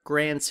sort of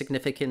grand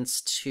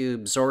significance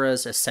to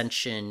Zora's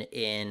ascension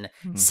in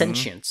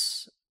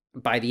sentience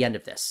by the end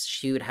of this.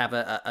 She would have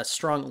a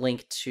strong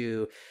link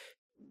to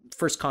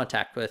first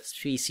contact with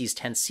Species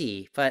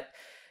 10C. But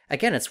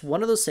again, it's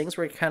one of those things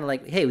where you're kind of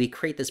like, hey, we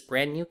create this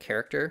brand new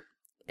character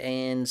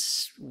and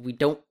we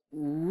don't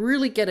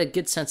really get a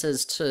good sense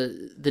as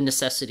to the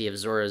necessity of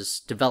Zora's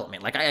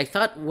development. Like I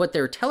thought what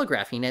they're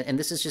telegraphing, and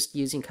this is just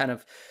using kind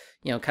of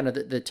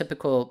the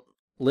typical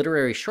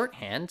literary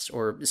shorthand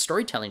or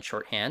storytelling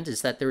shorthand,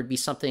 is that there would be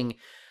something,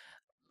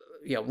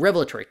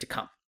 revelatory to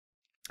come.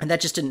 And that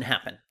just didn't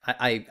happen.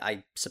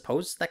 I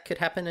suppose that could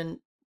happen in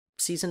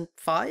season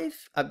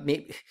 5.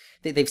 Maybe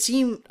they've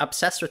seemed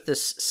obsessed with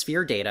this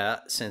sphere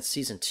data since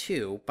season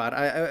 2, but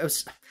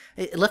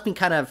it left me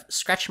kind of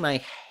scratching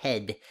my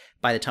head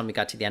by the time we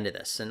got to the end of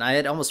this, and I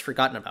had almost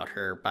forgotten about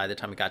her by the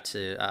time we got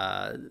to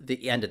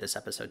the end of this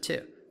episode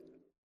too.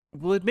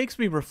 Well, it makes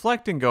me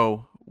reflect and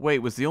go, wait,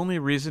 was the only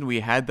reason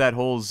we had that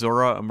whole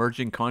Zora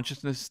emerging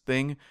consciousness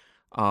thing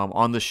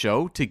on the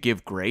show to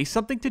give Gray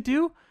something to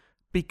do?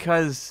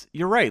 Because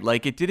you're right,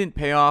 like it didn't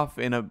pay off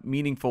in a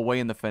meaningful way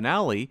in the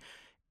finale.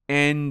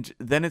 And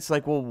then it's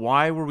like, well,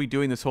 why were we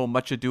doing this whole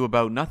much ado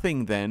about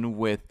nothing then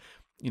with,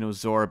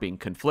 Zora being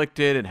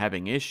conflicted and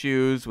having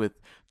issues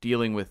with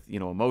dealing with,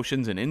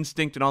 emotions and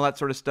instinct and all that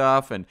sort of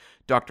stuff. And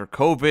Dr.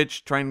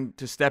 Kovich trying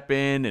to step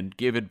in and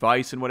give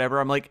advice and whatever.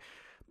 I'm like,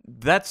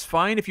 that's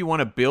fine if you want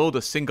to build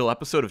a single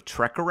episode of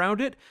Trek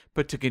around it,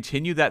 but to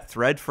continue that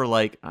thread for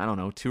like, I don't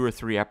know, 2 or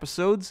 3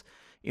 episodes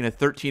in a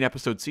 13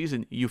 episode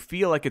season, you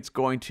feel like it's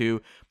going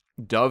to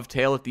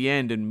dovetail at the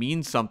end and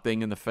mean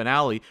something in the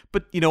finale.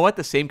 But you know what?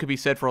 The same could be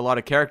said for a lot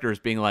of characters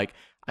being like,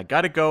 I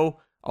gotta go,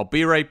 I'll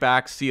be right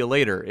back, see you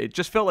later. It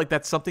just felt like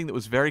that's something that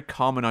was very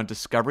common on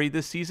Discovery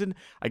this season.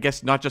 I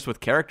guess not just with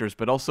characters,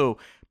 but also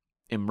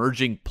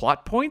emerging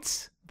plot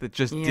points that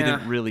just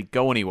didn't really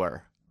go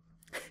anywhere.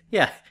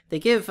 Yeah, they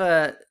give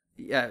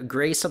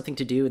Gray something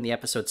to do in the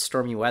episode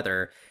Stormy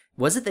Weather.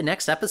 Was it the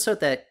next episode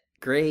that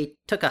Gray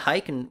took a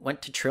hike and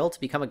went to Trill to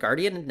become a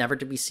Guardian and never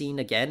to be seen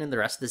again in the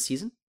rest of the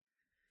season?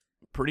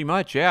 Pretty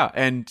much, yeah.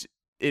 And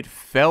it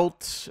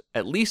felt,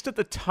 at least at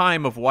the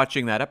time of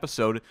watching that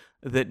episode,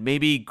 that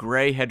maybe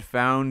Gray had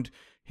found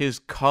his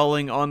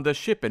calling on the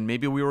ship, and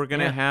maybe we were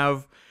going to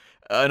have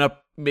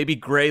maybe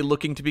Gray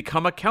looking to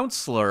become a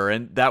counselor,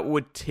 and that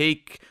would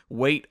take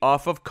weight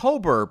off of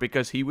Culber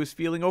because he was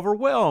feeling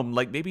overwhelmed.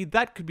 Like, maybe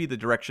that could be the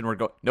direction we're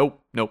going.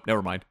 Nope,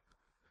 never mind.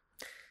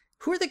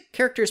 Who are the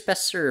characters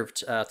best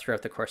served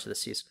throughout the course of the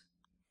season?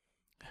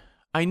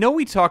 I know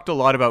we talked a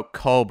lot about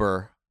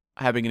Culber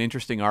having an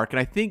interesting arc, and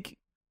I think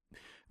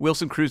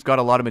Wilson Cruz got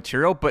a lot of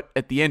material, but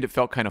at the end it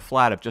felt kind of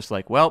flat of just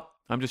like, well,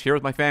 I'm just here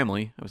with my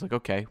family. I was like,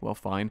 okay, well,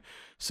 fine.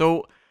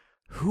 So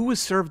who was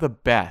served the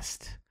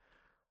best?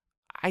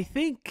 I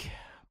think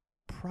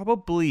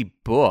probably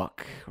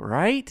Book,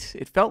 right?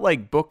 It felt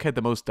like Book had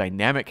the most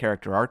dynamic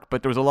character arc,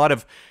 but there was a lot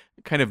of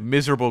kind of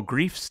miserable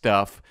grief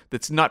stuff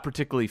that's not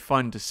particularly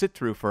fun to sit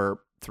through for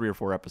 3 or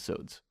 4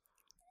 episodes.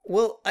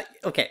 Well,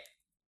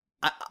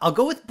 I'll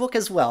go with Book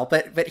as well,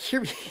 but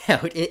hear me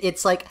out.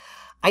 It's like,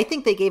 I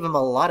think they gave him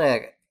a lot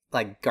of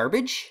like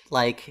garbage,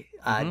 like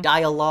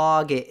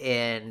dialogue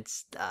and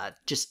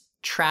just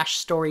trash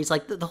stories.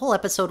 Like the whole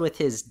episode with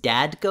his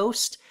dad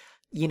ghost,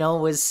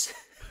 was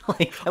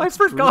like, I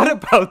forgot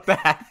about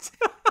that.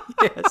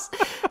 Yes.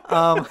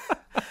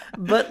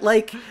 But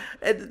like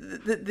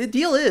the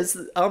deal is,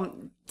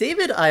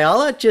 David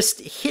Ayala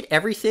just hit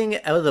everything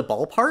out of the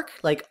ballpark.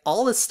 Like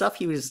all the stuff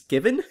he was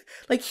given,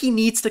 like he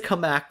needs to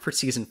come back for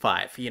season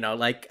 5,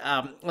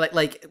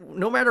 like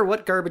no matter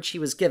what garbage he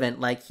was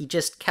given, like he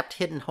just kept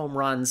hitting home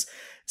runs.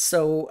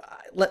 So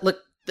look,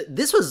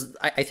 this was,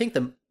 I think,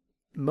 the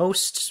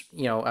most,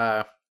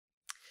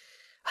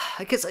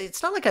 I guess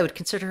it's not like I would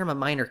consider him a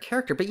minor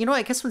character, but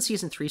I guess when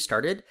season 3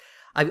 started,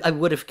 I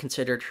would have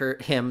considered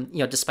him,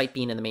 despite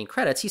being in the main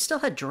credits, he still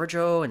had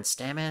Giorgio and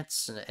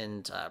Stamets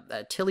and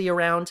Tilly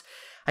around.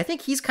 I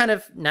think he's kind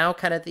of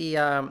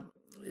the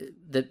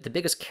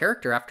biggest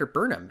character after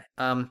Burnham.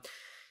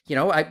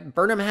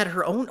 Burnham had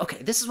her own.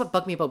 Okay, this is what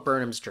bugged me about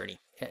Burnham's journey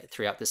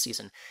throughout this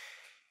season.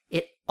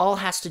 It all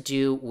has to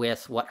do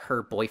with what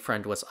her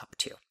boyfriend was up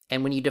to.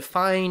 And when you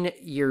define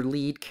your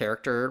lead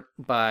character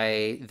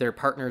by their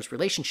partner's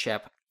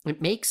relationship,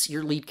 it makes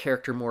your lead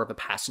character more of a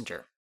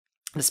passenger.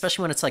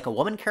 Especially when it's like a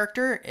woman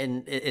character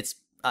and it's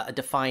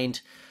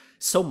defined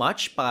so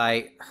much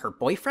by her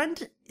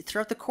boyfriend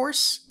throughout the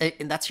course,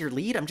 and that's your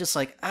lead. I'm just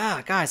like,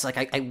 guys,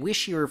 like I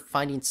wish you were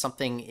finding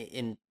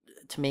something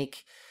to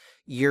make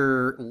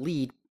your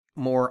lead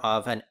more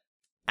of an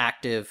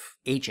active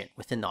agent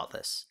within all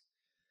this.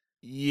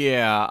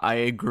 Yeah, I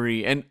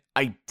agree. And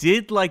I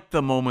did like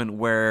the moment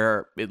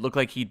where it looked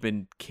like he'd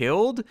been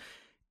killed,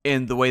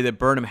 and the way that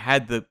Burnham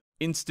had the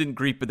instant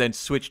grief but then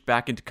switched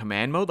back into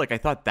command mode. Like, I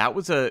thought that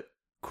was a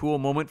cool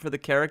moment for the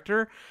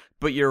character.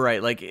 But you're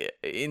right, like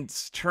in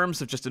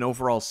terms of just an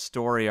overall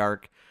story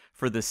arc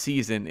for the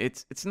season,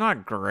 it's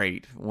not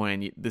great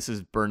when this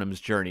is Burnham's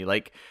journey.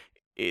 Like,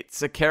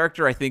 it's a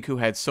character I think who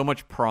had so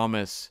much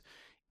promise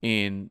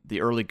in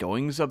the early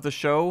goings of the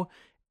show,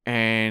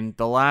 and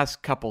the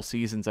last couple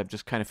seasons I've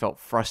just kind of felt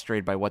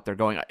frustrated by what they're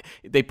going.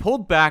 They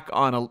pulled back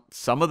on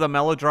some of the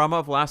melodrama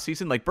of last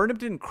season. Like, Burnham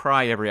didn't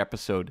cry every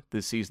episode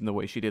this season the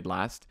way she did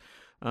last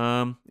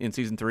in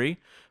season 3,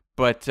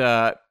 but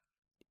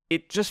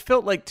it just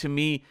felt like, to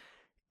me,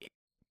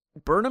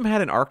 Burnham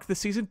had an arc this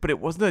season, but it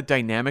wasn't a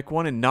dynamic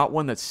one and not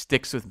one that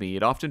sticks with me.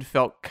 It often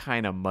felt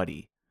kind of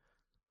muddy.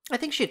 I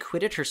think she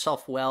acquitted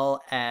herself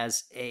well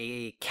as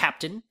a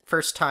captain.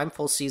 First time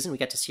full season we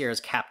got to see her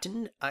as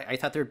captain. I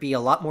thought there'd be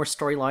a lot more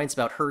storylines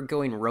about her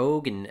going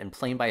rogue and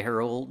playing by her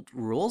old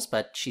rules,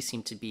 but she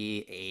seemed to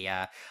be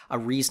a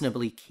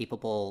reasonably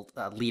capable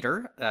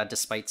leader,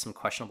 despite some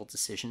questionable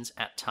decisions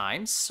at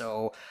times.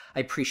 So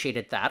I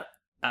appreciated that.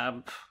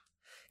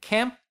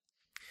 Cam,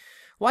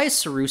 why is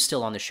Saru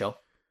still on the show?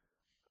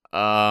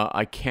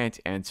 I can't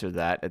answer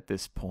that at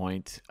this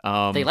point.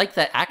 They like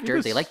the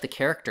actor, they like the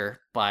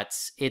character, but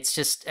it's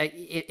just,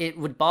 it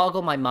would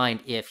boggle my mind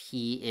if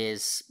he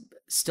is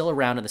still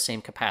around in the same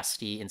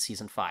capacity in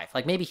season 5.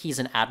 Like, maybe he's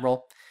an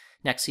admiral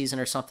next season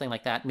or something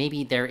like that.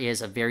 Maybe there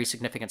is a very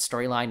significant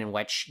storyline in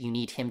which you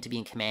need him to be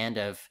in command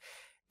of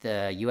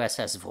the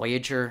USS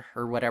Voyager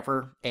or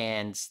whatever,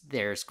 and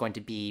there's going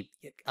to be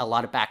a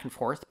lot of back and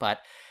forth, but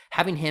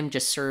having him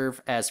just serve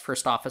as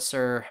first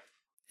officer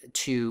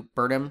to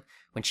Burnham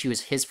when she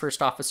was his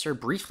first officer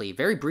briefly,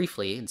 very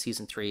briefly in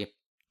season 3,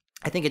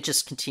 I think it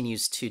just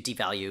continues to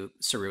devalue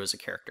Saru as a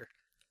character.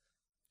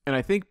 And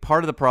I think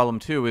part of the problem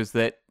too is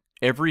that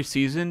every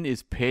season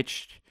is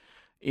pitched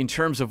in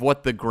terms of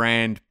what the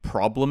grand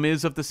problem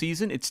is of the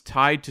season. It's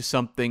tied to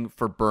something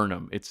for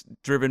Burnham. It's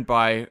driven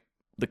by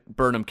the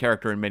Burnham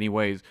character in many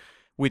ways,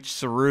 which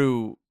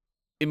Saru,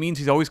 it means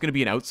he's always going to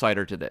be an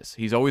outsider to this.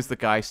 He's always the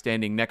guy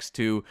standing next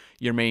to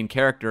your main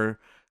character,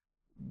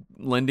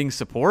 lending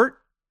support,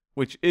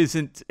 which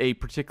isn't a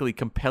particularly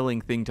compelling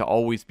thing to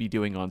always be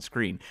doing on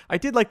screen. I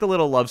did like the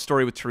little love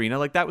story with Tarina.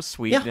 Like, that was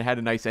sweet, and it had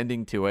a nice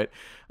ending to it.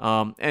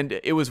 And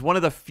it was one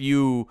of the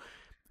few,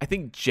 I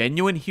think,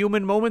 genuine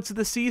human moments of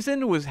the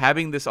season, was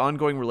having this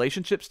ongoing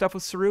relationship stuff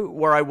with Saru,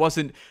 where I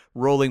wasn't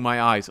rolling my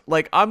eyes.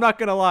 Like, I'm not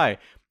going to lie.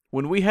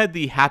 When we had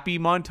the happy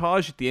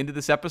montage at the end of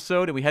this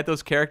episode, and we had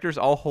those characters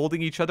all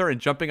holding each other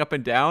and jumping up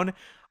and down,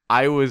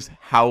 I was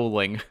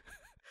howling.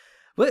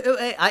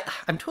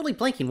 I'm totally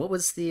blanking. What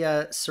was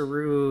the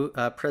Saru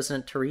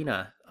President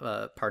Tarina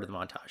part of the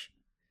montage?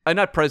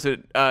 Not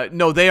President.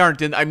 No, they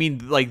aren't in. I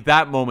mean, like,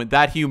 that moment,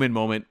 that human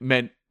moment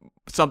meant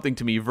something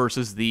to me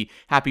versus the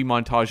happy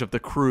montage of the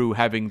crew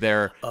having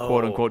their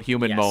quote unquote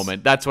human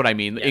moment. That's what I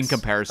mean in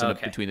comparison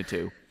between the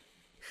two.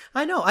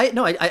 I know.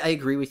 I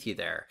agree with you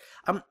there.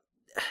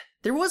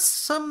 There was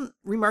some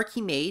remark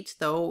he made,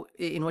 though,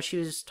 in which he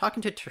was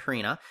talking to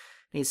Tarina.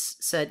 And he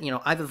said,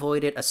 I've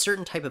avoided a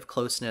certain type of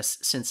closeness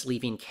since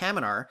leaving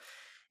Kaminar.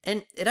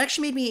 And it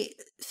actually made me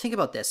think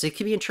about this. It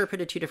could be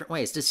interpreted two different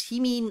ways. Does he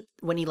mean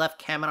when he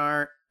left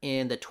Kaminar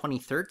in the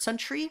 23rd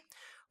century?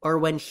 Or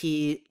when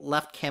he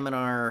left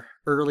Kaminar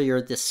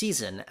earlier this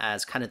season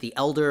as kind of the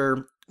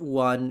elder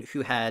one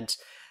who had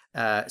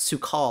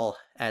Su'Kal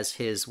as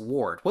his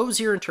ward? What was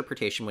your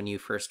interpretation when you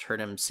first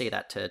heard him say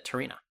that to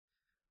Tarina?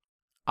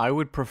 I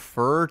would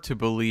prefer to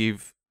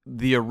believe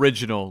the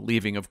original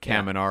leaving of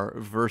Kaminar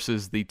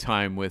versus the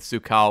time with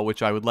Su'Kal,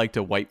 which I would like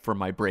to wipe from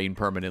my brain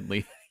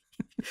permanently.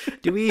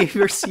 Do we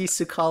ever see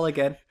Su'Kal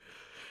again?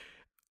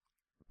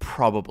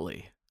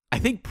 Probably. I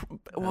think.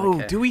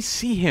 Do we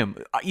see him?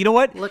 You know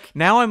what? Look,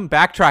 now I'm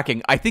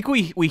backtracking. I think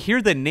we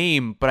hear the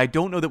name, but I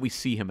don't know that we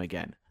see him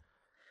again.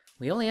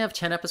 We only have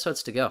 10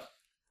 episodes to go.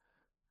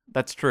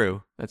 That's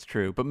true.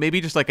 But maybe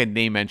just like a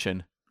name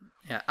mention.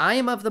 Yeah, I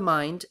am of the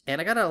mind,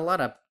 and I got a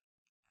lot of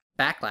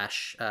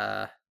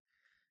backlash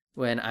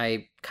when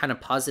I kind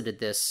of posited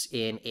this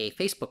in a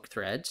Facebook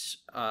thread.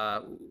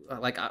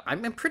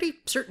 I'm pretty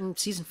certain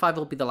season 5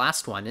 will be the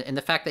last one, and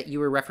the fact that you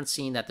were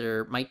referencing that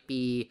there might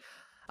be,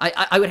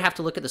 I would have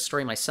to look at the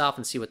story myself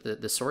and see what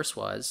the source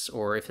was,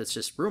 or if it's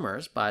just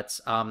rumors. But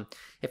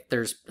if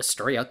there's a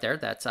story out there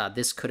that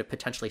this could have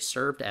potentially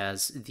served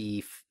as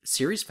the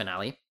series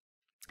finale,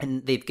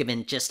 and they've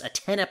given just a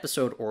 10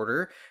 episode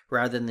order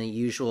rather than the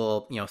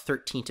usual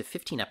 13 to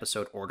 15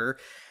 episode order,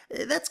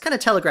 that's kind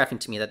of telegraphing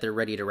to me that they're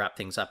ready to wrap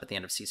things up at the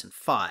end of season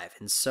 5.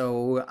 And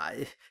so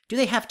do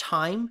they have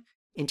time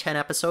in 10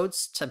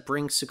 episodes to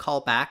bring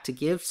Su'Kal back to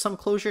give some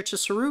closure to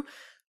Saru?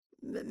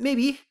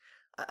 Maybe.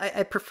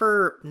 I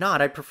prefer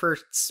not. I prefer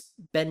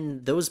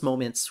spend those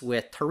moments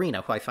with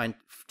Tarina, who I find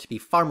to be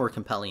far more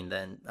compelling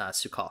than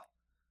Su'Kal.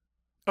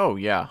 Oh,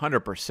 yeah,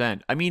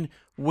 100%. I mean,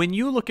 when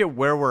you look at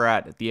where we're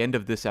at the end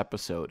of this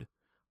episode,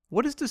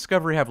 what does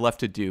Discovery have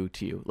left to do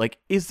to you? Like,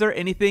 is there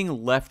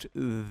anything left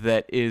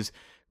that is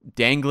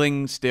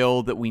dangling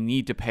still that we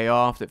need to pay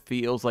off that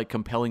feels like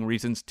compelling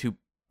reasons to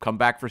come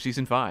back for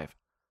season 5?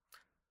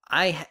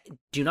 I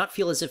do not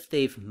feel as if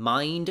they've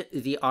mined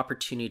the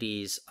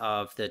opportunities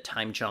of the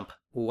time jump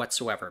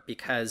whatsoever,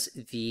 because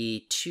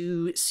the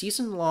 2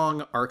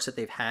 season-long arcs that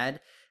they've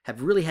had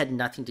have really had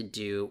nothing to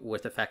do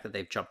with the fact that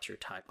they've jumped through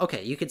time.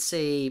 Okay, you could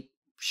say,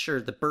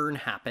 sure, the burn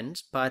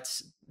happened,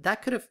 but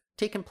that could have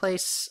taken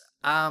place.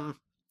 They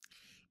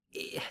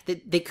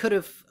could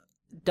have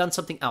done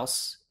something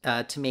else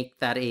to make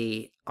that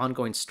a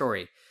ongoing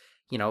story.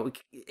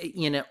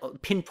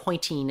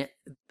 Pinpointing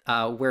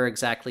where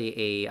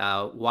exactly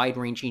a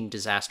wide-ranging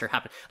disaster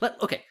happened.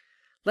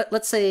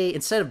 Let's say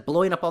instead of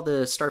blowing up all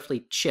the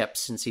Starfleet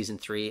ships in season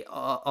 3,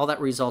 all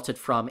that resulted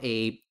from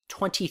a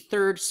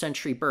 23rd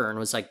century burn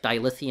was like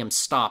dilithium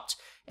stopped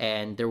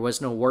and there was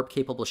no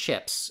warp-capable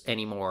ships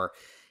anymore.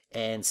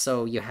 And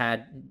so you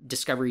had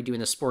Discovery doing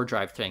the spore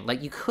drive thing.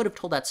 Like, you could have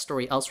told that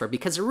story elsewhere,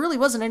 because there really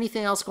wasn't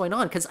anything else going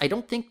on, because I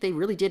don't think they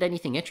really did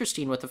anything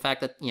interesting with the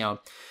fact that,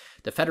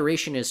 the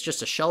Federation is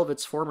just a shell of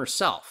its former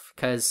self.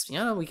 Because,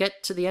 we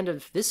get to the end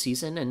of this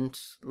season and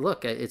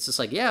look, it's just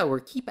like, we're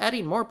keep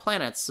adding more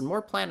planets and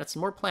more planets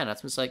and more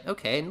planets. And it's like,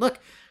 okay, and look,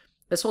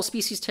 this whole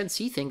Species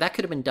 10C thing, that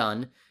could have been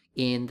done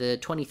in the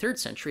 23rd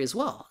century as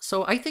well.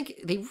 So I think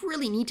they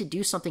really need to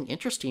do something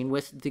interesting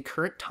with the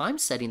current time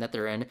setting that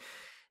they're in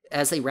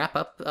as they wrap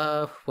up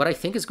what I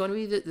think is going to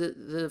be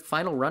the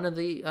final run of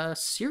the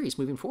series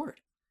moving forward.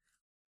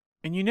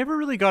 And you never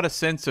really got a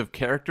sense of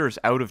characters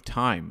out of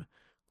time.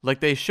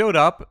 Like, they showed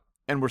up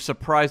and were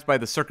surprised by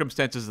the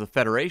circumstances of the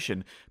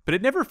Federation, but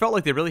it never felt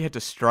like they really had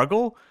to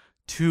struggle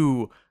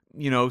to,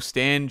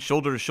 stand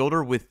shoulder to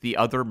shoulder with the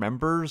other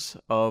members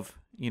of,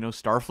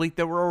 Starfleet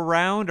that were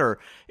around, or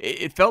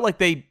it felt like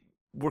they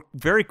were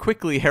very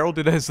quickly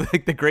heralded as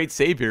like the great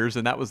saviors,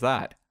 and that was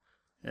that.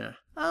 Yeah.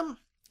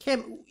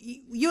 Cam,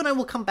 you and I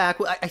will come back.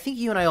 I think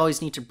you and I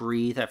always need to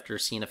breathe after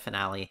seeing a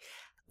finale.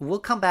 We'll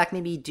come back,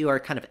 maybe do our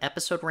kind of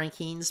episode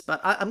rankings, but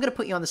I'm going to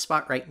put you on the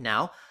spot right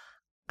now.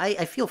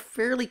 I feel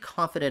fairly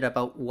confident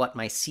about what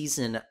my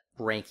season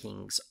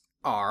rankings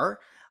are.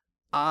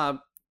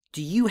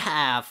 Do you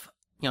have,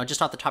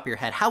 just off the top of your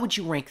head, how would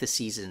you rank the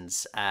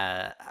seasons,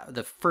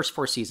 the first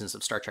 4 seasons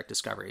of Star Trek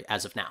Discovery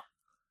as of now?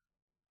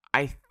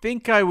 I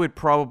think I would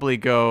probably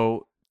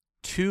go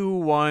 2,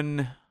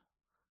 1,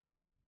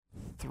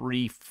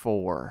 3,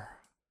 4.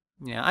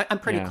 Yeah, I'm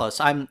pretty close.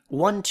 I'm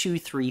 1, 2,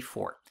 3,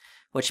 4,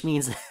 which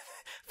means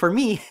for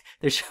me,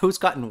 the show's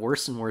gotten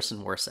worse and worse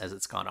and worse as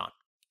it's gone on.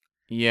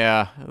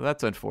 Yeah,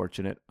 that's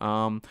unfortunate.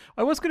 I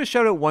was going to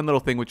shout out one little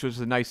thing, which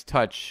was a nice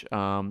touch.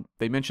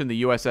 They mentioned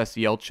the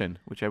USS Yelchin,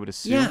 which I would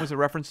assume was a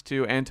reference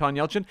to Anton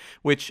Yelchin,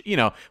 which,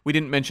 we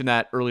didn't mention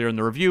that earlier in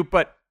the review,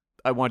 but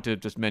I want to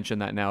just mention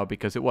that now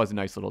because it was a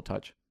nice little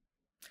touch.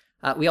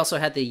 We also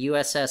had the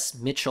USS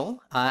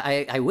Mitchell.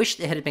 I wish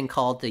it had been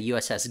called the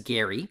USS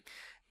Gary.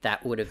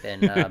 That would have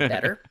been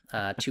better.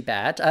 Too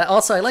bad.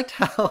 Also, I liked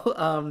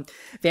how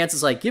Vance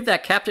is like, give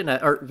that captain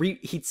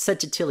he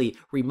said to Tilly,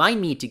 remind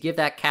me to give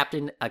that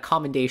captain a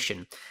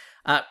commendation.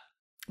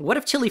 What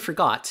if Tilly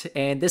forgot?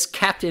 And this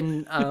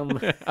captain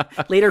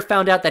later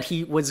found out that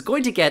he was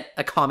going to get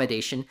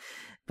accommodation,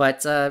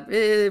 but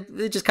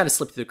it just kind of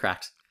slipped through the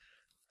cracks.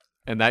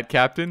 And that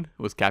captain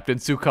was Captain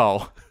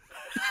Su'Kal.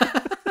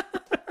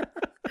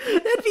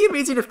 That'd be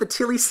amazing if the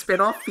Tilly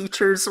spinoff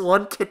features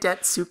one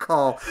cadet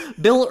Su'Kal.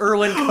 Bill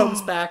Irwin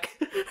comes back,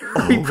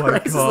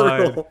 reprises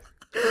the role.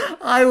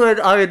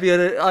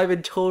 I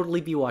would totally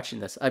be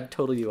watching this. I'd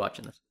totally be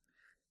watching this.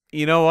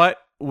 You know what?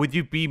 Would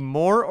you be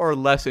more or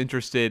less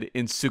interested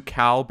in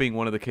Su'Kal being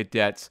one of the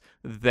cadets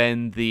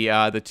than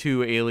the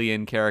 2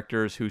 alien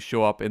characters who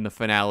show up in the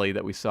finale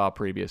that we saw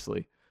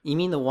previously? You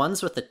mean the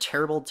ones with the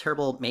terrible,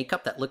 terrible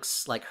makeup that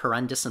looks like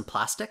horrendous and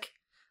plastic?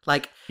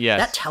 Like,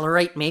 that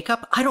Tellarite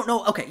makeup, I don't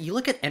know. Okay, you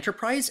look at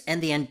Enterprise, and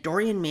the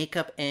Andorian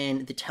makeup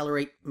and the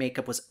Tellarite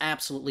makeup was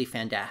absolutely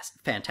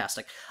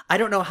fantastic. I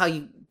don't know how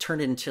you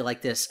turned it into,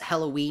 like, this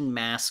Halloween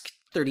mask,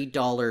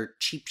 $30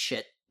 cheap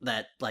shit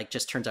that, like,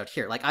 just turns out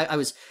here. Like, I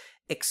was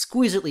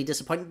exquisitely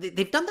disappointed.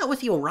 They've done that with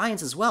the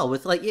Orions as well.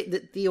 With, like,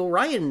 the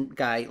Orion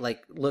guy,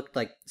 like, looked,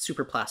 like,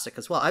 super plastic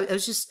as well. I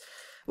was just...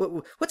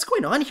 What's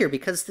going on here?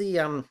 Because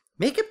the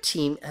makeup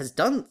team has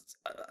done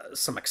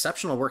some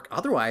exceptional work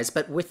otherwise,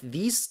 but with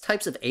these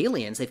types of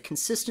aliens, they've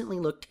consistently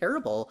looked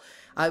terrible.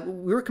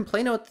 We were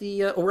complaining about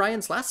the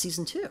Orions last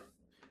season too.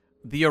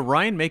 The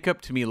Orion makeup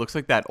to me looks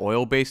like that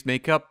oil-based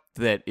makeup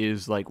that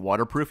is like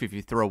waterproof. If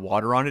you throw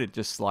water on it, it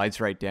just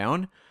slides right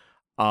down.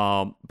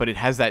 But it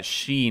has that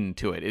sheen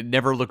to it. It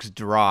never looks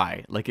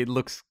dry. Like it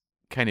looks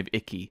kind of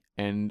icky,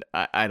 and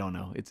I don't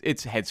know.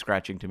 It's head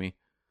scratching to me.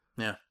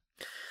 Yeah.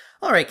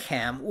 All right,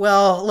 Cam.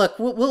 Well, look,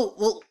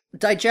 we'll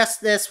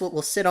digest this.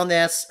 We'll sit on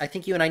this. I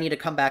think you and I need to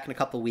come back in a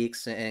couple of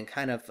weeks and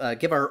kind of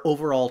give our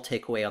overall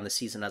takeaway on the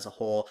season as a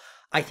whole.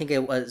 I think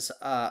it was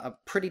a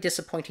pretty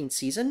disappointing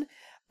season.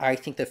 I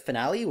think the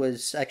finale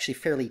was actually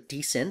fairly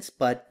decent,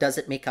 but does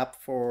it make up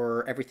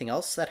for everything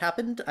else that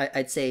happened?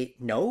 I'd say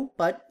no,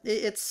 but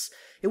it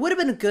would have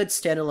been a good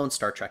standalone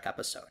Star Trek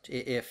episode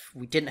if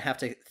we didn't have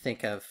to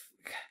think of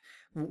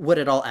what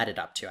it all added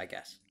up to, I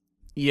guess.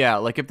 Yeah,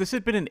 like if this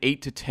had been an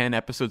 8 to 10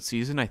 episode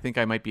season, I think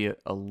I might be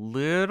a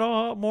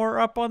little more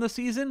up on the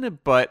season.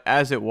 But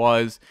as it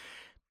was,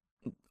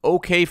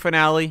 okay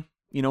finale,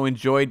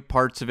 enjoyed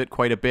parts of it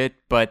quite a bit,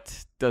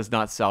 but does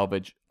not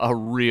salvage a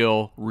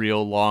real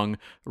long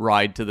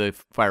ride to the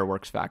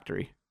fireworks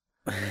factory.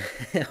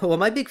 Well,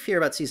 my big fear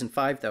about season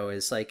 5, though,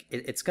 is like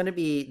it's going to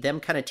be them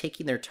kind of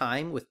taking their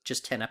time with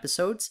just 10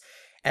 episodes.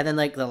 And then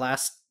like the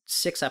last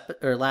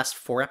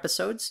 4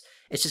 episodes,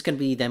 it's just going to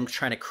be them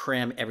trying to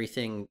cram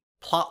everything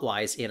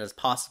plot-wise in as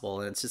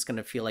possible, and it's just going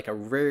to feel like a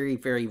very,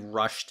 very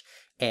rushed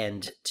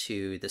end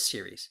to the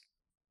series.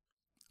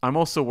 I'm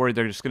also worried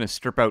they're just going to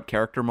strip out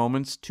character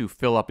moments to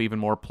fill up even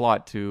more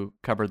plot to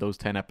cover those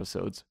 10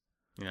 episodes.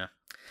 Yeah.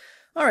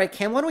 All right,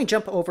 Cam, why don't we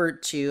jump over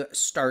to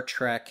Star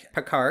Trek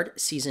Picard,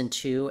 Season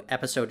 2,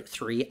 Episode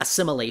 3,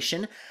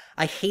 Assimilation.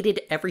 I hated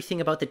everything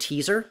about the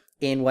teaser,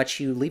 in which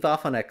you leave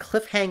off on a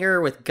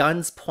cliffhanger with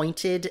guns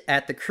pointed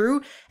at the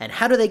crew. And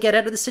how do they get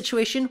out of the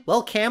situation?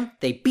 Well, Cam,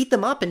 they beat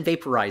them up and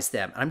vaporize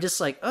them. I'm just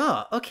like,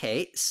 oh,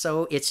 okay.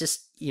 So it's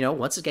just,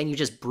 once again, you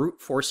just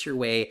brute force your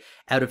way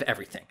out of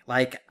everything.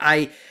 Like,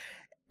 I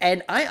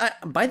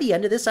by the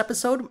end of this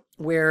episode,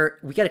 where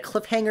we get a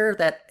cliffhanger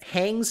that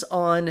hangs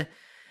on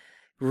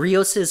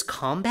Rios's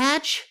comm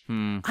badge,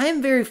 I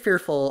am very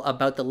fearful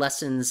about the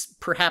lessons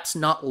perhaps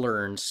not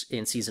learned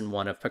in season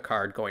 1 of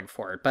Picard going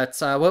forward. But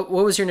what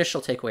was your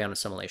initial takeaway on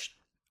Assimilation?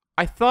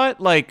 I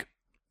thought,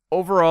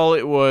 overall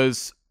it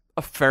was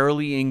a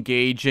fairly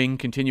engaging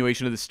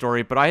continuation of the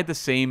story, but I had the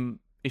same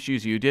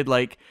issues you did.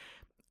 Like,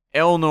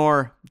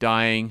 Elnor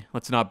dying.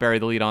 Let's not bury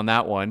the lead on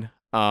that one.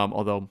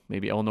 Although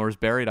maybe Elnor's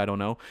buried, I don't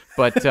know.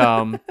 But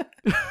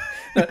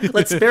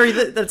Let's bury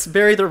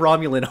the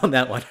Romulan on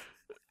that one.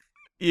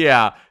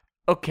 Yeah.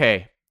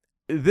 Okay.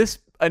 This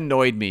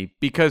annoyed me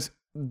because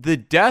the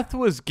death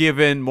was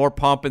given more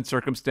pomp and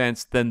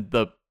circumstance than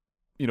the,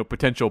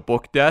 potential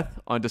book death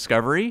on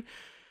Discovery.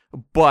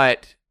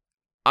 But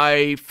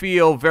I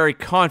feel very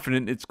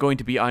confident it's going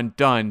to be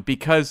undone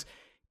because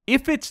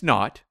if it's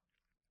not,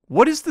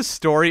 what is the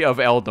story of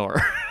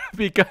Elnor?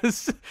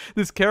 Because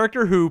this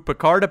character who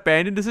Picard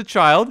abandoned as a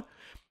child,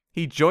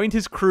 he joined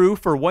his crew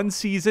for one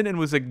season and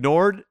was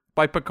ignored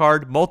by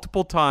Picard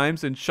multiple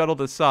times and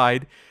shuttled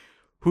aside,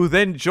 who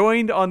then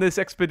joined on this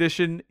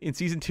expedition in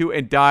season 2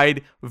 and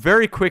died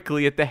very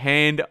quickly at the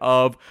hand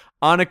of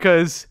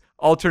Annika's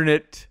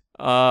alternate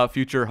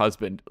future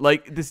husband.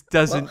 Like, this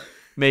doesn't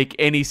make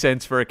any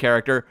sense for a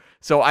character.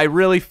 So I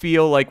really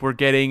feel like we're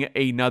getting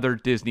another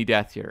Disney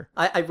death here.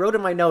 I wrote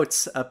in my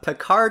notes,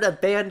 Picard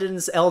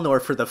abandons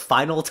Elnor for the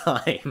final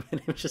time.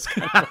 And it was just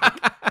kind of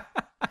like...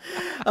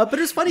 but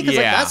it's funny because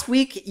like last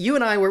week, you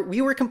and I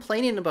were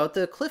complaining about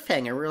the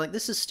cliffhanger. We were like,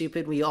 this is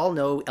stupid. We all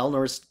know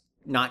Elnor's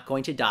not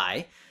going to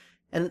die.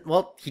 And,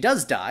 well, he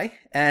does die.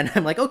 And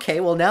I'm like, okay,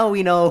 well, now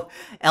we know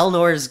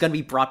Elnor is going to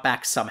be brought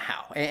back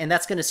somehow. And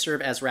that's going to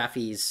serve as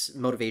Raffi's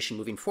motivation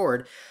moving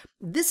forward.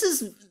 This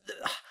is...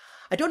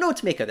 I don't know what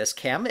to make of this,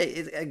 Cam.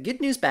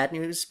 Good news, bad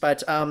news,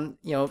 but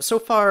so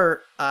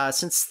far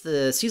since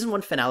the season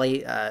 1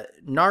 finale,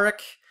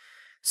 Narek,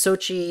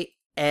 Sochi,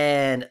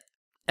 and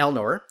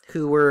Elnor,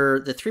 who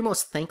were the 3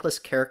 most thankless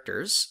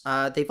characters,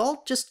 they've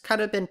all just kind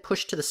of been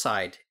pushed to the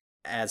side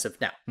as of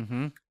now.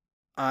 Mm-hmm.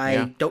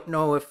 I don't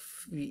know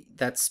if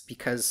that's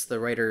because the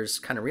writers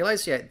kind of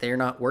realized, they're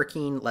not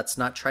working. Let's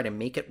not try to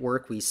make it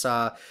work. We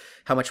saw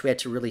how much we had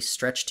to really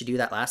stretch to do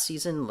that last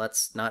season.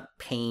 Let's not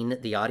pain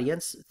the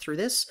audience through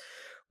this.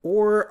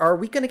 Or are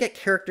we going to get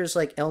characters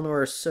like Elnor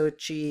or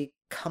Sochi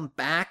come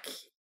back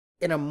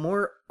in a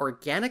more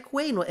organic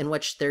way in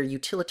which they're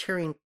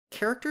utilitarian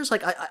characters?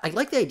 Like, I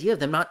like the idea of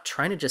them not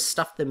trying to just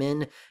stuff them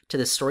in to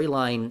the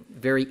storyline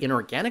very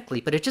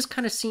inorganically, but it just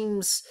kind of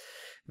seems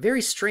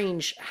very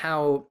strange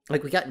how,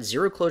 like, we got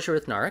zero closure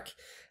with Narek.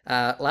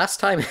 Last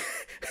time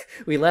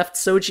we left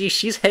Soji,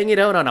 she's hanging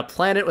out on a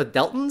planet with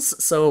Deltans,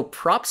 so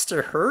props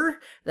to her.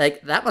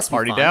 Like, that must be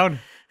Party fun. down.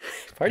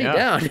 Party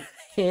down.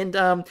 And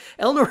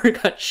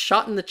Elnor got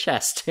shot in the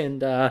chest, and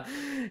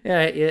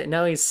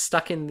now he's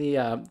stuck in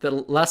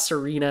the La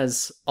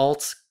Serena's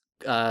alt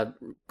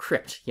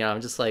crypt.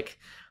 I'm just like,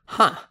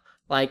 huh.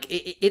 Like,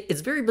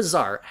 it's very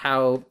bizarre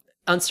how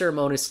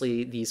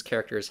unceremoniously these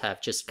characters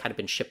have just kind of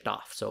been shipped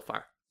off so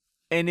far.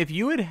 And if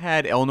you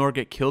had Elnor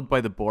get killed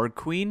by the Borg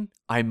Queen,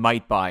 I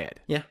might buy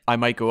it. Yeah. I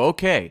might go,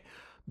 okay,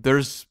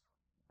 there's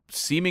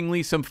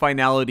seemingly some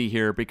finality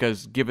here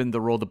because given the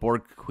role the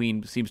Borg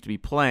Queen seems to be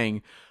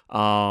playing,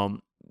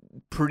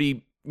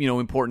 pretty,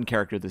 important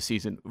character this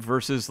season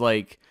versus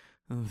like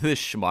this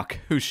schmuck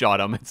who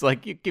shot him. It's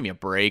like, give me a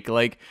break.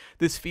 Like,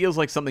 this feels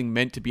like something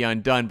meant to be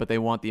undone, but they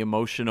want the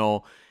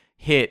emotional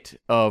hit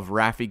of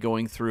Raffi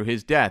going through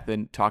his death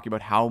and talking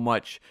about how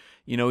much,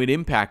 it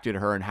impacted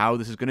her and how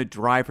this is going to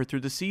drive her through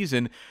the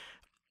season.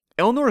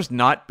 Elnor has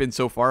not been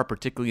so far a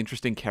particularly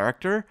interesting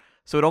character,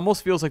 so it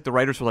almost feels like the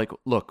writers were like,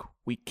 look,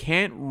 we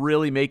can't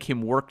really make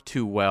him work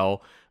too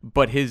well,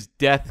 but his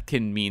death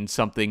can mean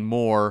something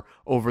more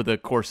over the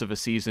course of a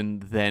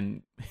season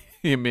than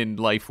him in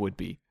life would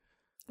be.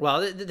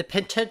 Well, the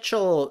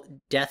potential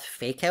death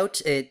fake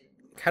out, it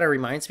kind of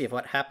reminds me of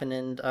what happened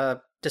in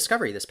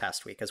Discovery this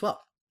past week as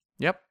well.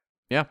 Yep.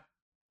 Yeah.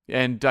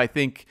 And I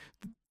think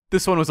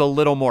this one was a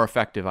little more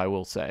effective, I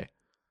will say.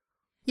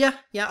 Yeah.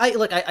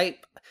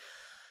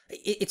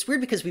 It's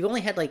weird because we've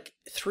only had like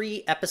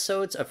 3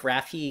 episodes of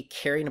Raffi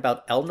caring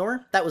about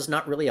Elnor. That was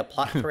not really a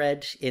plot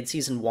thread in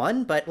season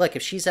 1, but look,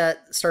 if she's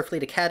at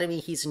Starfleet Academy,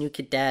 he's a new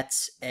cadet,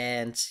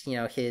 and,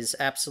 his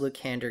absolute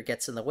candor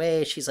gets in the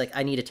way. She's like,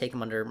 I need to take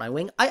him under my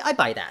wing. I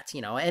buy that,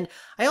 and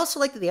I also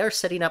like that they are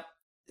setting up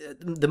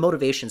the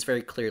motivations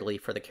very clearly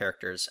for the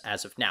characters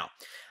as of now.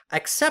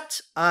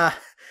 Except,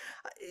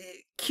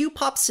 Q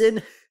pops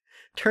in,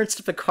 turns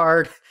to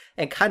Picard,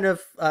 and kind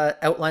of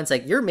outlines,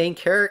 like, your main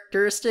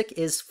characteristic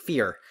is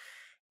fear.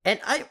 And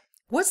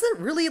was that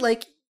really,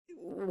 like,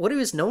 what he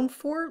was known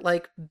for,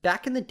 like,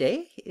 back in the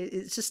day?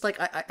 It's just, like,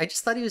 I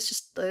just thought he was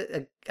just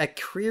a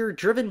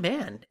career-driven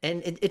man.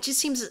 And it just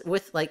seems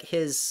with, like,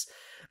 his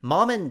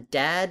mom and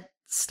dad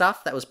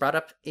stuff that was brought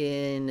up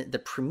in the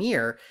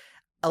premiere,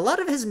 a lot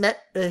of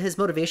his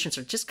motivations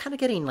are just kind of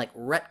getting, like,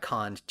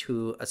 retconned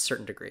to a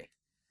certain degree.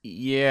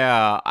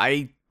 Yeah,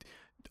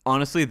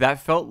 honestly,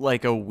 that felt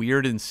like a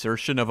weird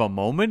insertion of a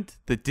moment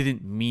that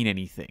didn't mean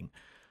anything.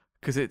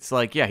 Because it's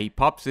like, yeah, he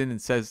pops in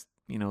and says,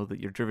 that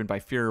you're driven by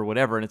fear or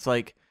whatever. And it's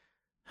like,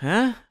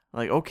 huh?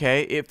 Like,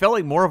 okay. It felt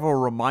like more of a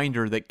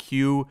reminder that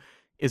Q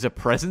is a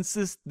presence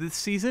this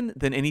season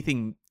than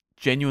anything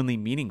genuinely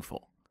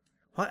meaningful.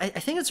 Well, I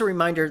think it's a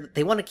reminder that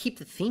they want to keep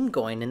the theme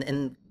going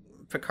and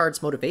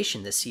Picard's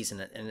motivation this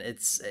season. And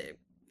it's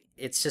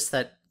just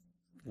that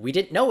we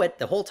didn't know it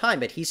the whole time,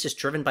 but he's just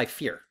driven by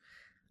fear.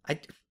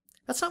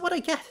 That's not what I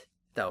get,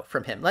 though,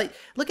 from him. Like,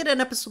 look at an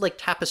episode like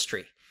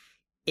Tapestry.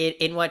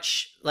 in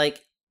which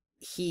like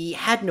he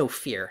had no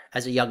fear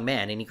as a young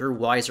man and he grew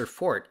wiser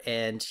for it,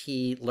 and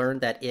he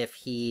learned that if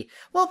he,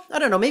 well, I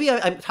don't know, maybe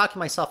I'm talking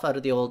myself out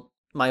of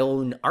my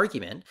own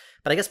argument,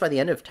 but I guess by the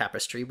end of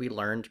Tapestry we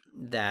learned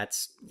that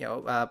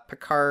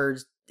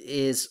Picard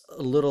is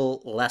a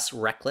little less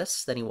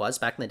reckless than he was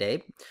back in the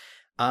day,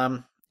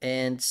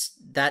 and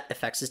that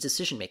affects his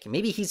decision making.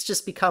 Maybe he's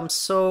just become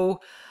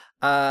so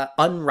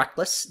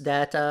unreckless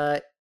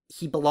that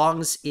he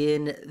belongs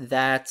in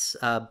that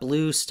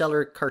blue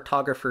stellar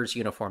cartographer's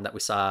uniform that we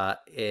saw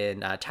in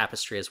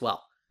Tapestry as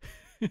well.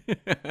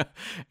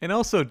 And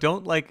also,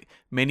 don't like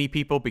many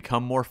people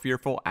become more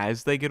fearful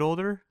as they get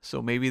older?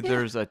 So maybe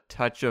there's a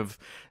touch of,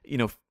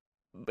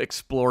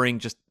 exploring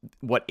just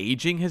what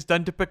aging has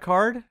done to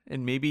Picard,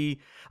 and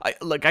maybe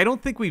I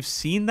don't think we've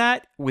seen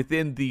that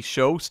within the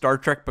show Star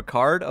Trek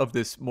Picard of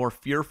this more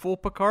fearful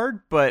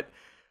Picard, but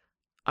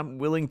I'm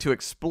willing to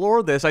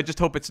explore this. I just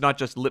hope it's not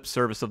just lip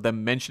service of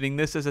them mentioning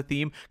this as a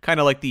theme, kind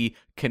of like the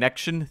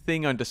connection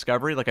thing on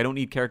Discovery. Like, I don't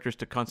need characters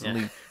to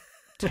constantly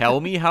tell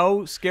me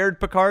how scared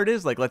Picard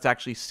is. Like, let's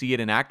actually see it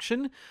in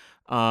action.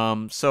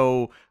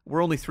 So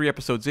we're only 3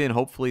 episodes in.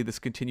 Hopefully this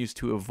continues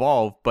to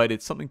evolve, but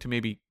it's something to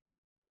maybe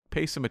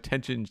pay some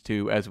attention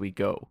to as we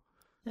go.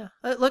 Yeah.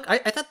 Look, I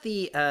thought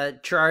the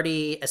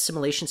Girardi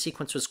assimilation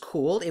sequence was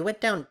cool. It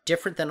went down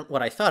different than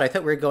what I thought. I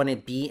thought we were going to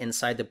be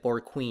inside the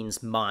Borg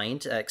Queen's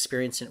mind,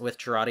 experiencing it with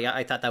Girardi.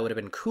 I thought that would have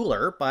been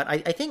cooler, but I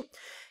think,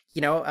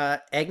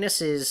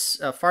 Agnes is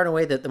far and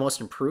away the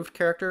most improved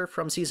character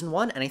from season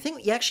 1, and I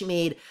think we actually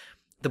made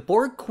the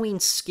Borg Queen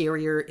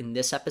scarier in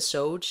this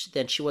episode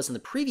than she was in the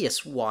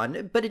previous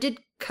one, but it did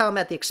come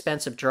at the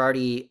expense of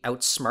Girardi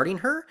outsmarting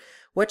her,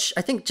 which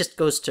I think just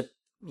goes to,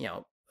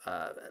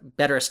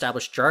 better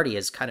established Girardi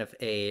as kind of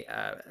a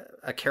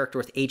character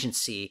with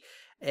agency,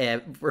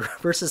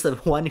 versus the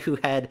one who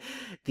had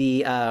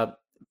the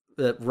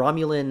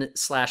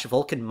Romulan /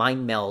 Vulcan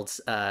mind meld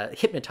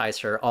hypnotize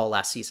her all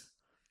last season.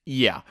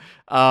 Yeah.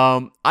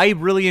 I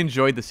really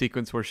enjoyed the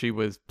sequence where she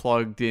was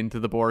plugged into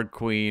the Borg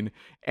Queen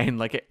and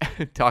like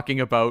talking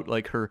about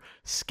like her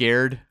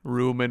scared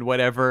room and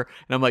whatever.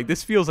 And I'm like,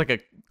 this feels like a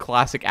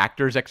classic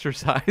actor's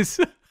exercise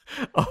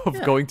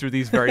of going through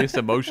these various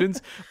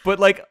emotions. But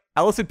like,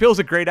 Alison Pill's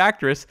a great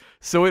actress,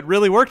 so it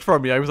really worked for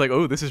me. I was like,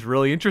 oh, this is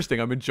really interesting.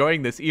 I'm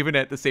enjoying this, even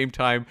at the same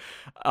time,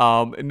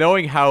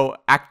 knowing how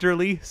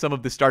actorly some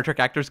of the Star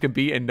Trek actors can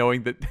be, and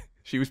knowing that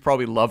she was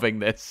probably loving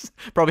this,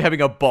 probably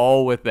having a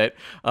ball with it.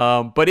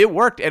 But it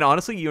worked. And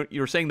honestly, you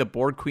were saying the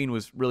Borg Queen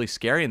was really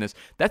scary in this.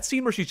 That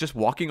scene where she's just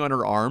walking on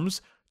her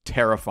arms,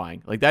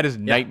 terrifying. Like, that is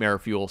nightmare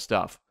fuel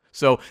stuff.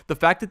 So the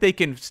fact that they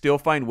can still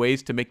find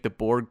ways to make the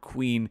Borg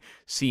Queen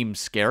seem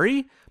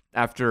scary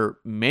after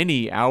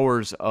many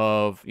hours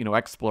of,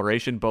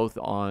 exploration, both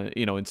on,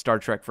 in Star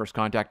Trek First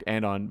Contact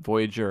and on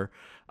Voyager,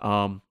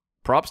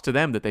 props to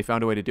them that they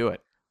found a way to do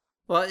it.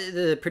 Well,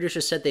 the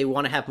producers said they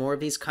want to have more of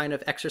these kind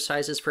of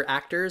exercises for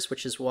actors,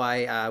 which is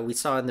why we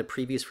saw in the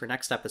previews for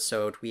next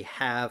episode, we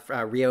have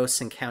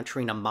Rios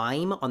encountering a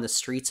mime on the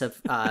streets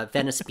of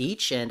Venice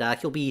Beach, and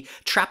he'll be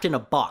trapped in a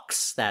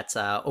box that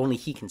only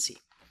he can see.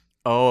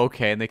 Oh,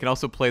 okay. And they can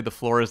also play The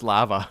Floor is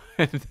Lava.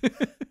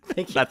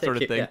 That sort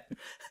of thing. Yeah.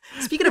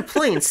 Speaking of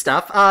playing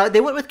stuff,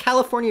 they went with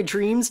California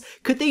Dreams.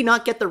 Could they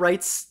not get the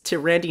rights to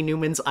Randy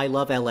Newman's I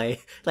Love LA?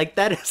 Like,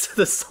 that is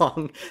the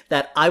song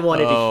that I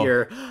wanted to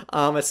hear.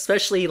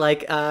 Especially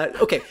like,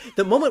 okay,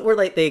 the moment where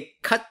like they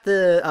cut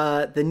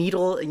the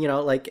needle,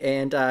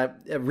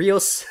 and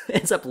Rios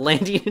ends up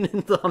landing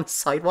on the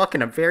sidewalk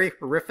in a very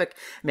horrific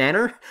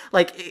manner.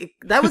 Like,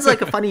 that was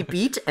like a funny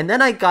beat. And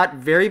then I got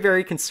very,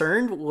 very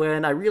concerned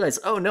when I realized,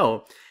 oh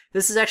no,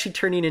 this is actually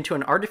turning into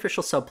an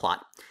artificial subplot.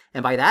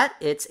 And by that,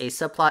 it's a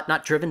subplot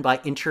not driven by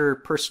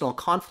interpersonal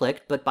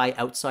conflict, but by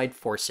outside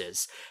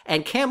forces.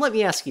 And Cam, let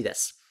me ask you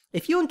this.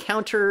 If you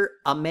encounter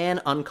a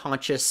man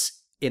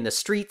unconscious in the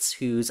streets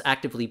who's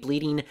actively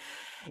bleeding,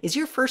 is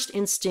your first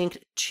instinct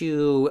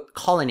to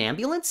call an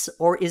ambulance,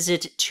 or is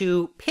it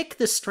to pick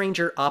the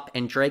stranger up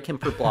and drag him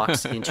for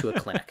blocks into a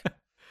clinic?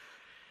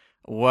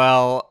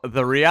 Well,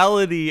 the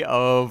reality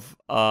of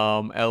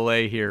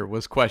LA here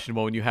was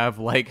questionable when you have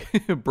like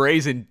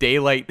brazen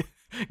daylight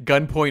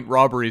gunpoint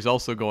robberies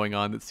also going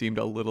on that seemed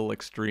a little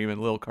extreme and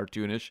a little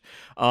cartoonish.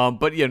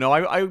 But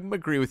I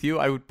agree with you.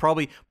 I would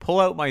probably pull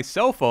out my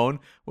cell phone,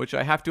 which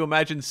I have to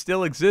imagine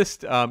still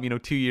exists,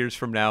 2 years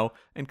from now,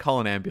 and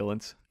call an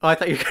ambulance. Oh, I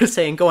thought you were going to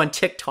say, and go on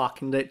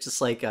TikTok and just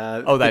like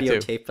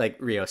videotape like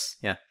Rios.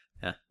 Yeah.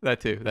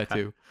 That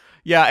too.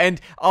 Yeah, and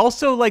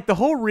also like the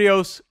whole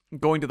Rios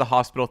going to the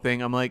hospital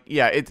thing, I'm like,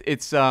 yeah,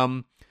 it's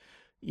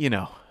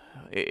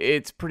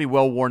pretty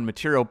well-worn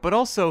material, but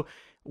also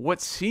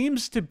what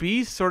seems to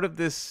be sort of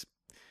this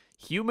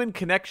human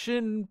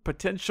connection,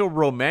 potential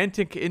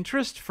romantic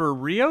interest for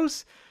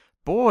Rios,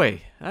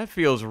 boy, that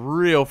feels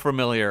real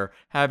familiar,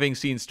 having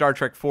seen Star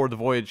Trek IV: The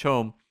Voyage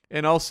Home,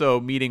 and also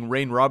meeting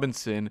Rain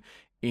Robinson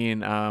in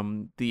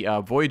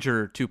the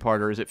Voyager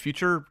two-parter. Is it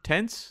Future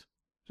Tense?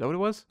 Is that what it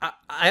was?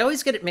 I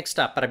always get it mixed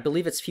up, but I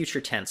believe it's Future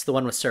Tense, the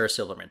one with Sarah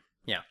Silverman.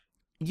 Yeah.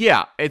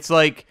 Yeah, it's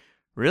like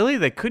Really?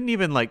 They couldn't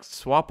even like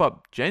swap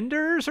up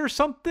genders or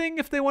something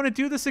if they want to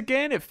do this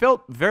again? It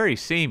felt very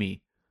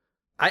samey.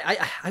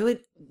 I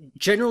would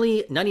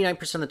generally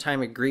 99% of the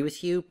time agree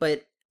with you,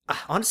 but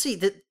honestly,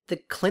 the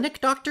clinic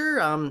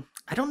doctor,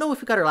 I don't know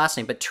if we got her last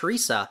name, but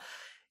Teresa,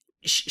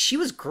 she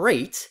was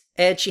great,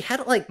 and she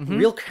had like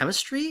real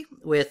chemistry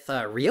with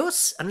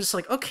Rios. I'm just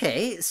like,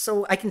 okay,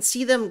 so I can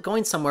see them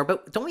going somewhere,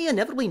 but don't we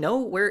inevitably know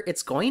where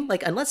it's going?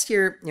 Like, unless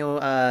you're,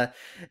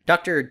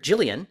 Dr.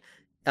 Jillian,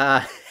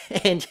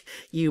 and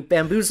you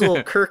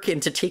bamboozle Kirk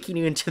into taking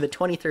you into the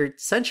 23rd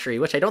century,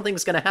 which I don't think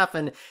is going to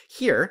happen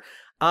here.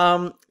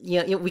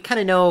 We kind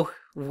of know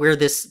where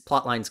this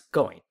plot line's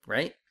going,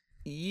 right?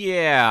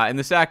 Yeah, and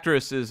this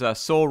actress is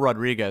Sol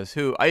Rodriguez,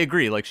 who I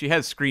agree, like she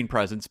has screen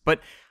presence, but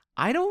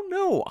I don't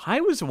know.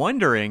 I was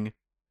wondering,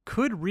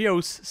 could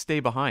Rios stay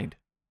behind?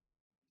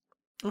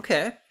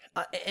 Okay,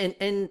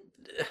 and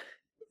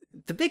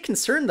the big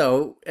concern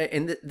though,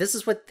 and this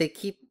is what they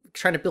keep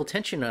trying to build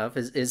tension of,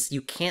 is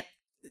you can't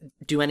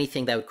do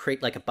anything that would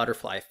create like a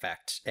butterfly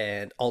effect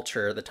and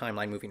alter the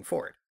timeline moving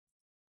forward.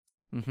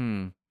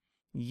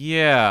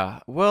 Yeah,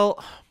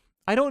 well,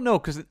 I don't know,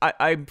 because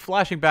I'm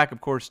flashing back,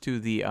 of course, to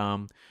the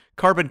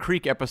Carbon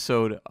Creek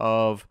episode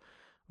of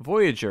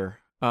Voyager,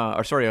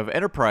 of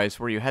Enterprise,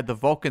 where you had the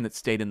Vulcan that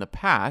stayed in the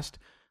past.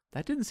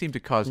 That didn't seem to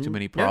cause too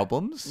many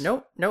problems.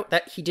 No,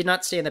 that he did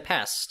not stay in the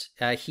past.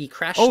 He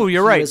crashed. Oh,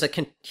 you're right.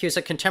 He was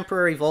a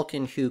contemporary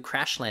Vulcan who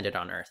crash landed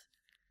on Earth.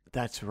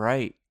 That's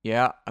right.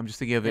 Yeah, I'm just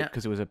thinking of it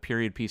because it was a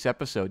period piece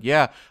episode.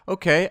 Yeah.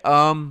 Okay.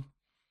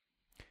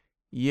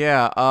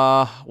 Yeah.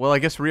 Well, I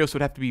guess Rios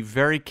would have to be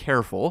very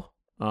careful.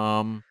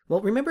 Well,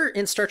 remember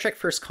in Star Trek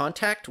First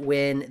Contact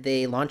when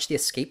they launched the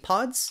escape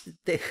pods?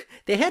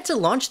 They had to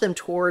launch them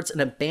towards an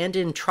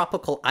abandoned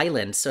tropical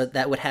island so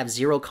that would have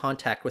zero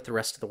contact with the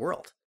rest of the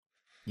world.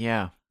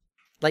 Yeah.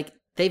 Like,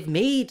 they've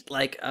made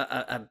like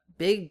a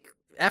big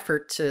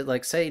effort to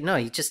like say, no,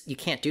 you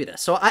can't do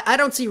this. So I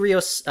don't see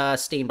Rios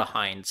staying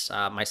behind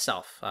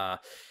myself.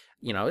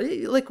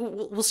 Like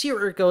we'll see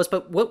where it goes,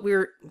 but what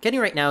we're getting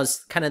right now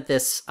is kind of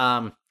this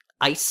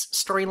ICE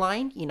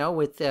storyline,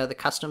 with the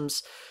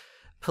customs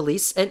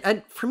police.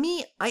 And for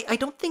me, I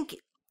don't think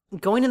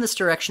going in this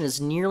direction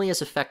is nearly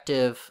as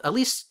effective, at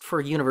least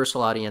for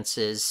universal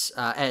audiences,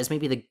 as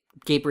maybe the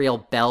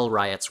Gabriel Bell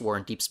riots were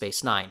in Deep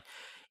Space Nine.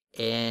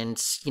 And,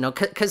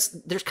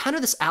 because there's kind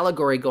of this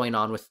allegory going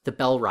on with the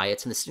Bell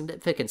riots and the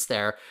significance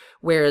there,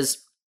 whereas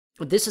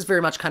this is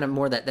very much kind of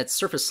more that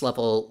surface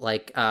level,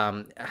 like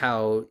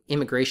how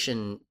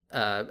immigration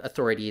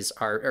authorities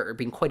are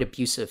being quite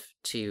abusive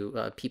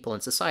to people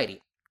in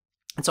society.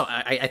 And so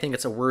I think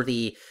it's a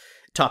worthy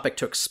topic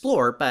to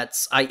explore,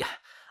 but I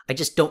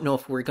just don't know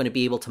if we're going to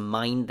be able to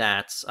mine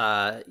that,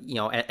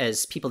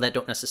 as people that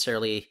don't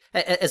necessarily,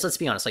 as let's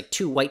be honest, like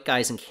two white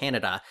guys in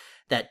Canada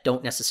that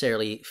don't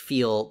necessarily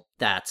feel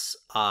that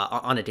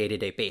on a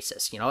day-to-day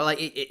basis.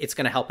 It's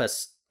going to help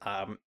us,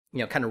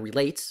 kind of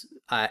relate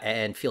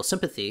and feel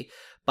sympathy.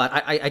 But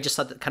I just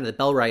thought that kind of the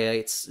Bell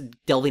riots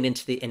delving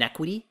into the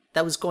inequity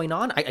that was going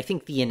on. I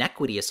think the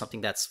inequity is something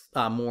that's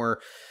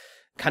more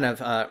kind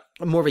of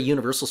more of a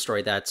universal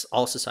story that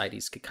all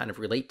societies could kind of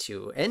relate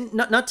to, and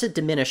not to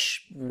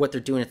diminish what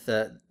they're doing with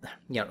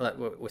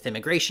with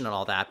immigration and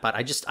all that. But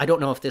I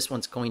don't know if this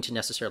one's going to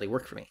necessarily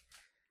work for me.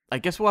 I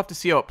guess we'll have to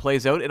see how it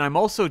plays out. And I'm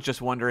also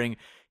just wondering,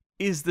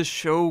 is the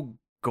show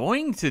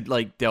going to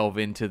like delve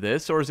into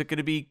this, or is it going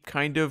to be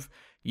kind of,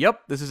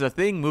 yep, this is a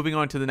thing, moving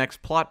on to the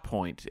next plot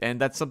point? And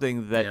that's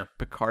something that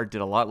Picard did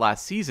a lot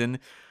last season.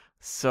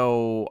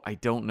 So I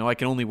don't know. I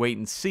can only wait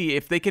and see.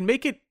 If they can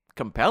make it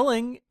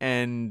compelling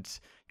and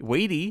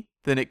weighty,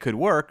 then it could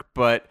work.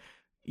 But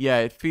yeah,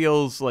 it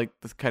feels like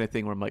the kind of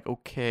thing where I'm like,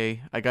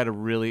 okay, I got to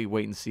really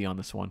wait and see on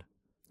this one.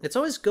 It's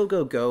always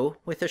go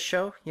with this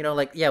show.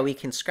 We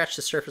can scratch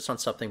the surface on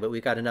something, but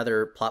we've got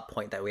another plot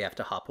point that we have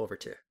to hop over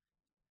to.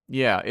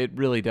 Yeah, it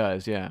really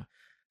does, yeah.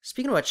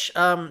 Speaking of which,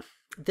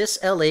 this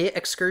LA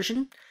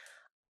excursion,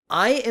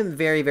 I am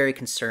very, very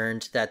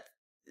concerned that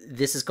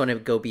this is going to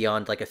go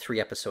beyond like a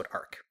 3-episode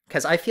arc.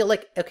 Because I feel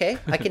like, okay,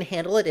 I can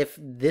handle it if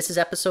this is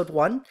episode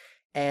 1,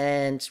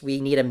 and we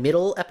need a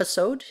middle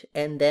episode,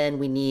 and then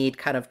we need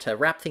kind of to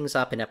wrap things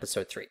up in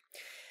episode 3.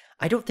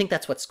 I don't think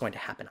that's what's going to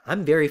happen.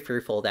 I'm very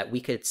fearful that we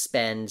could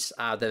spend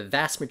the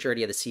vast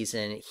majority of the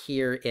season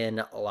here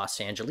in Los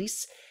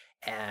Angeles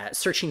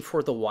searching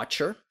for the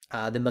Watcher,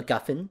 the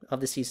MacGuffin of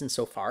the season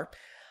so far.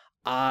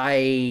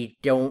 I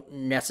don't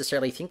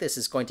necessarily think this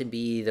is going to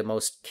be the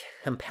most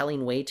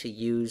compelling way to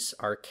use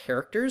our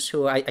characters,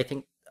 who I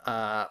think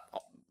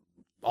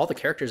all the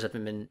characters have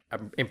been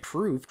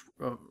improved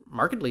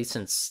markedly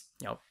since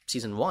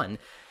season 1.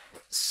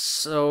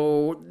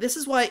 So this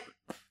is why...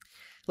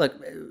 Look,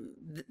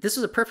 this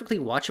was a perfectly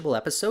watchable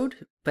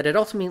episode, but it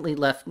ultimately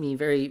left me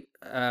very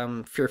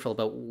fearful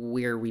about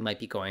where we might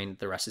be going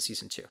the rest of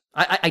season 2.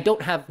 I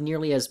don't have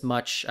nearly as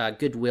much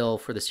goodwill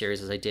for the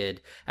series as I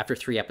did after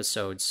 3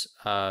 episodes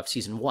of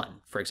season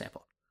 1, for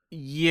example.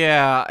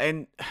 Yeah,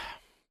 and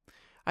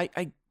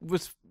I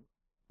was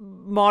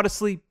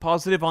modestly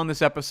positive on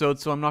this episode,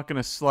 so I'm not going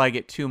to slag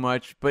it too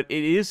much, but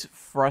it is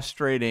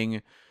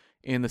frustrating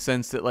in the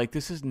sense that, like,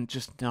 this isn't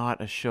just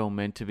not a show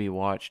meant to be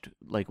watched,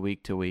 like,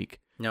 week to week.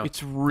 No.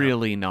 It's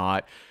really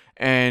not.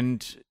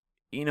 And,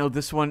 you know,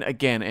 this one,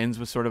 again, ends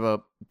with sort of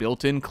a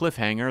built-in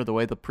cliffhanger, the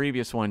way the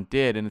previous one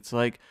did, and it's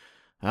like,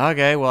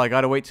 okay, well, I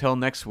got to wait till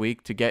next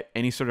week to get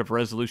any sort of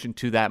resolution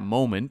to that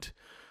moment,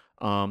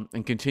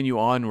 and continue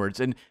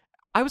onwards. And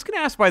I was going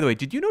to ask, by the way,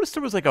 did you notice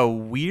there was, like, a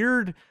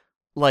weird,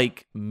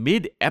 like,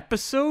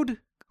 mid-episode,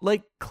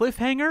 like,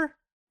 cliffhanger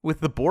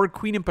with the Borg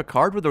Queen and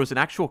Picard where there was an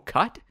actual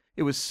cut?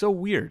 It was so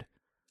weird.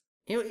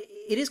 You know,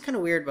 it is kind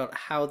of weird about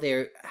how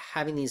they're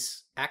having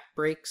these act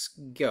breaks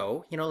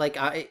go. You know, like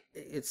I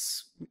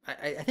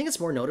think it's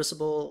more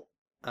noticeable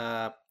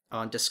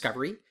on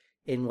Discovery,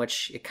 in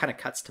which it kind of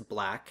cuts to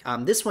black.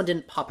 This one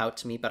didn't pop out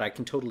to me, but I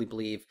can totally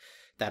believe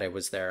that it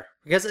was there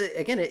because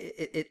again,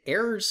 it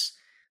airs.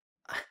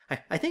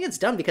 I think it's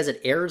done because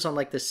it airs on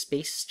like the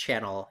Space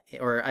Channel,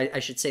 or I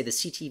should say the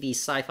CTV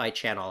Sci-Fi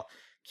Channel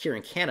here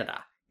in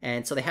Canada,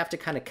 and so they have to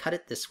kind of cut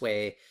it this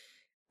way.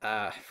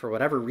 For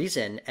whatever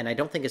reason, and I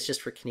don't think it's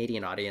just for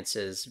Canadian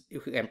audiences.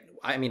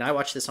 I mean, I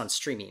watch this on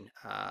streaming,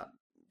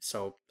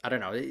 so I don't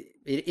know.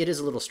 It is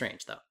a little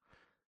strange, though.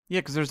 Yeah,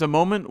 because there's a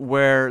moment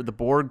where the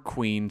Borg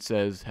Queen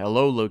says,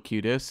 "Hello,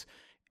 Locutus,"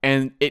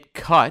 and it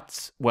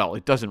cuts. Well,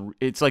 it doesn't.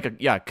 It's like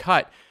a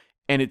cut,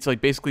 and it's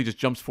like basically just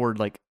jumps forward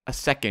like a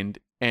second,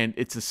 and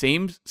it's the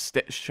same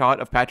shot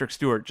of Patrick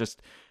Stewart,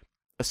 just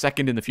a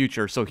second in the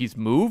future. So he's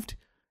moved,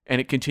 and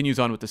it continues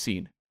on with the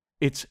scene.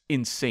 It's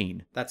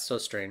insane. That's so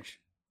strange.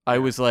 I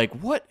was like,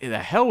 what the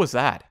hell was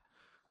that?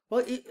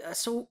 Well,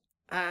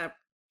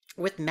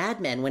 with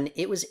Mad Men, when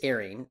it was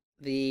airing,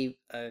 the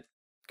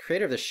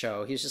creator of the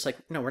show, he was just like,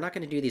 no, we're not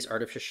going to do these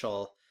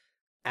artificial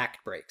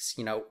act breaks.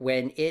 You know,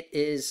 when it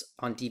is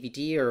on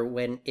DVD or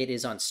when it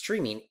is on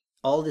streaming,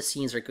 all the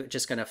scenes are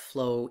just going to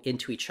flow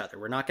into each other.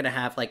 We're not going to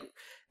have like,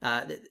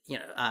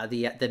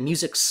 the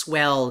music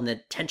swell and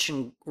the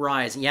tension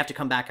rise, and you have to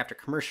come back after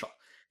commercial.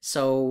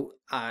 So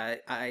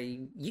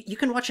you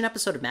can watch an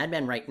episode of Mad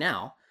Men right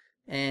now.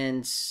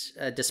 And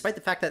despite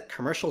the fact that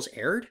commercials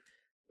aired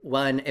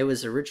when it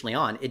was originally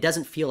on, it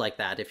doesn't feel like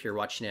that if you're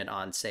watching it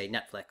on, say,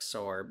 Netflix,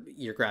 or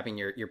you're grabbing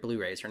your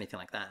Blu-rays or anything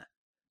like that.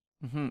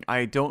 Mm-hmm.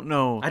 I don't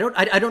know. I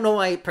don't know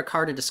why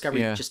Picard and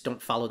Discovery just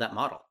don't follow that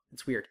model.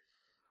 It's weird.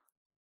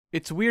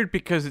 It's weird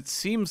because it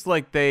seems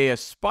like they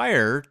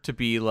aspire to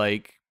be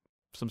like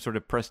some sort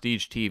of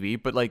prestige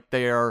TV, but like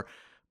they are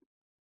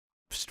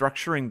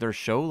structuring their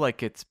show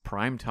like it's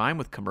prime time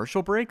with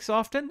commercial breaks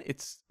often.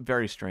 It's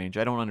very strange.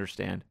 I don't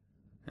understand.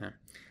 Yeah.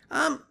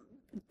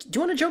 Do you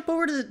want to jump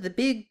over to the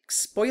big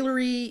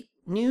spoilery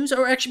news?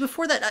 Or actually,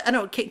 before that, I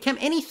don't know, Cam,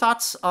 any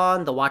thoughts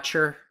on The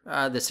Watcher,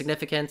 the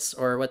significance,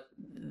 or what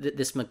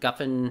this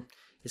MacGuffin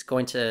is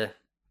going to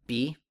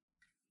be?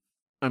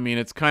 I mean,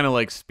 it's kind of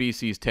like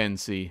Species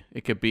 10C.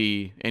 It could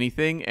be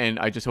anything, and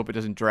I just hope it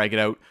doesn't drag it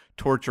out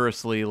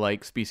torturously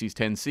like Species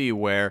 10C,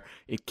 where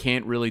it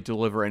can't really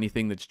deliver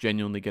anything that's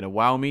genuinely going to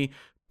wow me.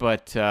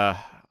 But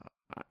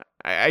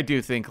I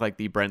do think like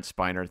the Brent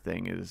Spiner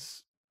thing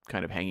is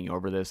kind of hanging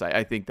over this.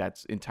 I think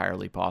that's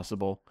entirely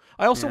possible.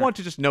 I also want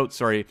to just note,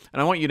 sorry,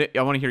 and I want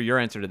to hear your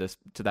answer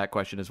to that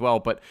question as well.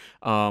 But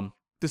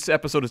this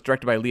episode is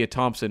directed by Leah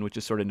Thompson, which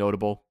is sort of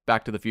notable.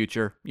 Back to the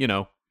Future, you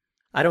know.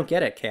 I don't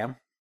get it, Cam.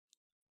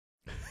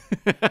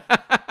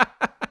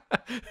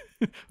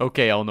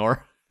 Okay,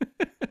 Elnor.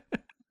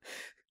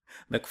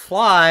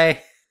 McFly.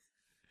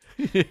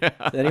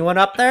 Yeah. Is anyone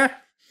up there?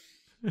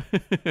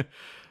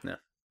 No.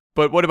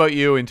 But what about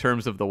you in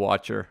terms of The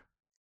Watcher?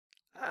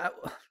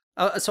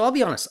 So I'll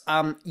be honest.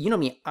 You know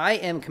me. I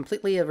am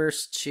completely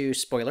averse to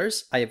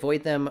spoilers. I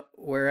avoid them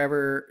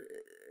wherever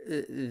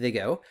they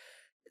go.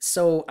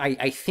 So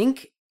I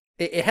think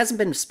it hasn't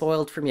been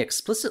spoiled for me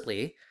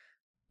explicitly,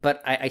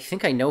 but I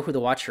think I know who the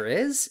Watcher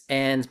is,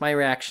 and my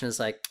reaction is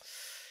like,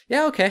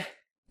 yeah, okay,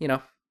 you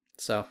know.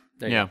 So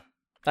there you go.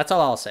 That's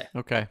all I'll say.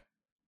 Okay.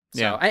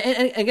 So, yeah.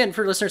 And again,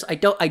 for listeners, I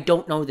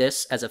don't know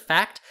this as a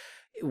fact.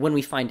 When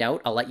we find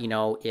out, I'll let you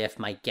know if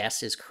my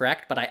guess is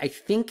correct. But I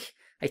think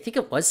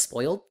it was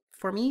spoiled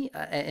for me,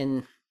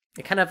 and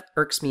it kind of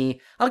irks me.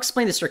 I'll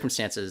explain the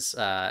circumstances,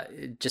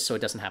 just so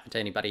it doesn't happen to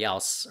anybody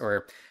else.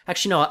 Or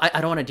actually, no,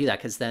 I don't want to do that,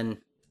 because then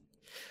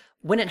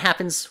when it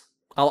happens,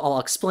 I'll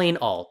explain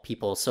all,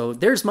 people. So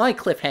there's my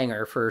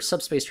cliffhanger for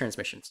Subspace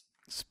Transmissions.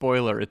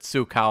 Spoiler: it's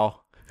Su'Kal.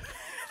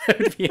 That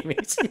would be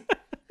amazing.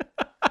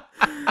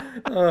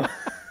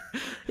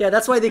 Yeah,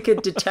 that's why they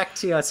could detect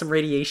some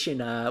radiation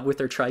with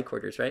their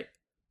tricorders, right?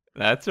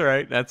 That's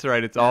right. That's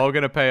right. It's all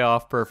going to pay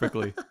off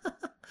perfectly.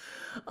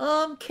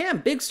 Cam,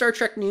 big Star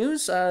Trek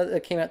news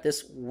that came out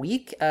this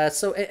week.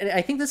 So and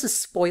I think this is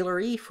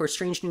spoilery for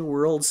Strange New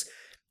Worlds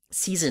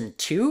Season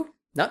 2.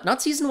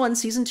 Not Season 1,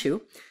 Season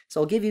 2.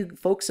 So I'll give you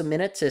folks a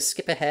minute to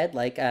skip ahead,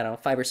 like, I don't know,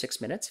 5 or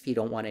 6 minutes if you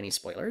don't want any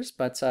spoilers.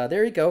 But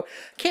there you go.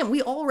 Cam,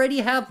 we already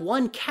have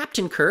one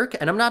Captain Kirk,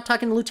 and I'm not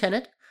talking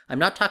Lieutenant. I'm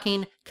not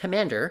talking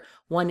Commander.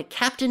 One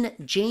Captain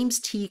James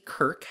T.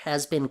 Kirk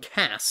has been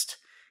cast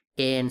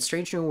in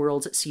Strange New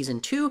Worlds Season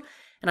 2.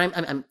 And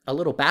I'm a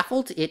little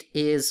baffled. It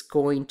is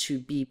going to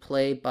be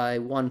played by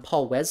one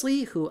Paul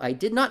Wesley, who I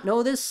did not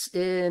know this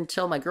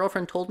until my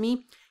girlfriend told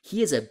me.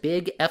 He is a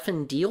big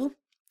effing deal.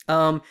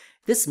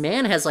 This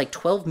man has like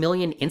 12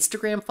 million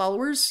Instagram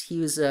followers. He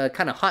was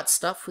kind of hot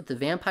stuff with the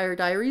Vampire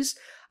Diaries.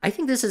 I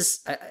think this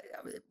is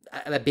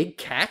a big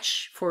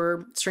catch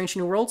for Strange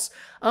New Worlds.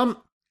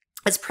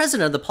 As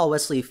president of the Paul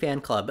Wesley fan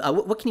club,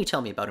 what can you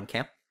tell me about him,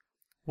 Cam?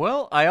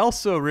 Well, I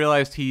also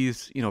realized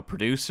he's,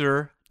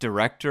 producer,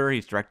 director.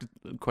 He's directed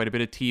quite a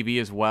bit of TV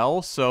as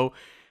well. So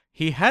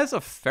he has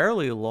a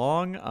fairly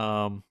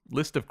long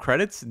list of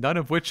credits, none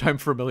of which I'm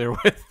familiar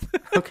with.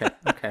 Okay.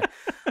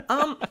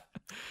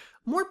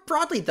 More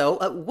broadly, though,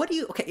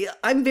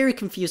 I'm very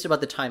confused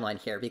about the timeline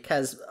here,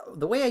 because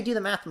the way I do the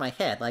math in my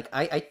head, like,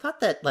 I thought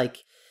that,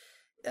 like,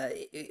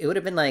 it would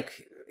have been,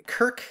 like,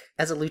 Kirk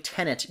as a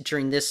lieutenant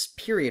during this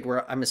period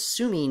where I'm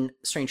assuming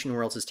Strange New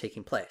Worlds is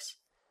taking place.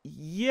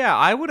 Yeah,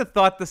 I would have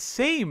thought the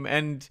same.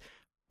 And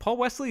Paul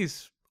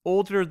Wesley's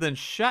older than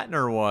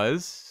Shatner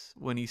was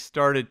when he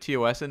started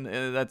TOS, and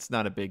that's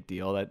not a big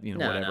deal. That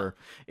whatever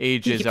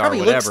ages are,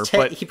 whatever.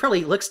 But he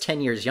probably looks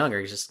 10 years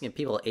younger. It's just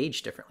people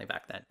age differently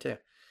back then too.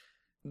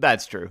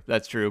 That's true.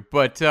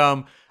 But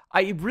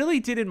I really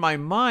did in my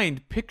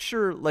mind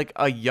picture like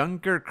a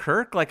younger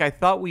Kirk. Like I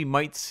thought we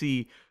might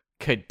see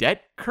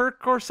Cadet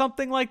Kirk or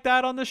something like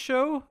that on the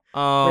show.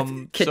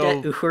 With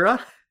Cadet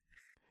Uhura.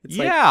 It's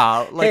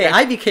yeah. Hey,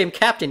 I became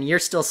captain. You're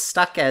still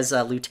stuck as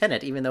a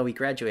lieutenant, even though we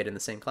graduated in the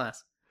same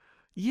class.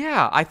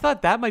 Yeah, I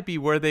thought that might be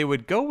where they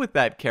would go with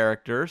that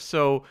character.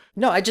 So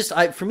no, I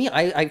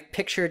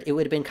pictured it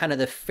would have been kind of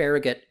the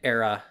Farragut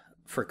era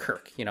for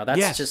Kirk.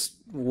 That's just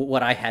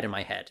what I had in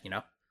my head.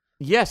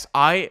 Yes,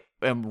 I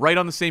am right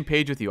on the same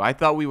page with you. I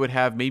thought we would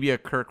have maybe a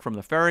Kirk from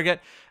the Farragut,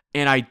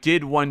 and I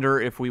did wonder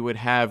if we would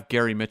have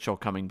Gary Mitchell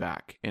coming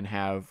back and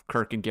have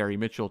Kirk and Gary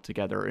Mitchell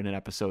together in an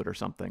episode or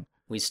something.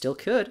 We still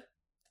could.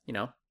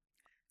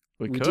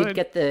 We could. did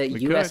get the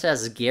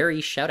USS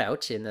Gary shout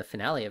out in the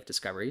finale of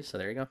Discovery, so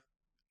there you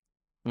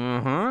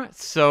go.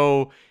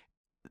 So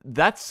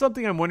that's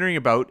something I'm wondering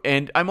about,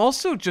 and I'm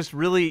also just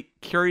really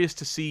curious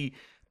to see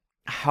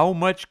how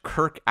much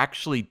Kirk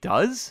actually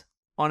does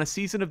on a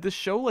season of this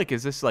show. Like,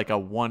 is this like a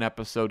one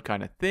episode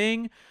kind of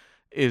thing?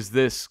 Is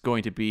this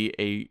going to be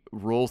a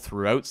role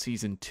throughout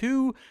season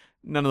 2?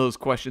 None of those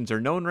questions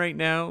are known right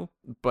now,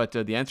 but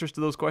the answers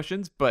to those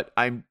questions. But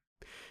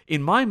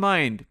in my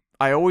mind,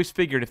 I always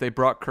figured if they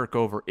brought Kirk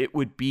over, it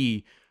would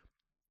be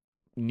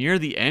near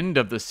the end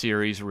of the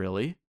series,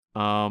 really,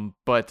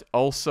 but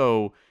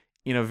also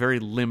in a very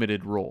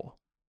limited role.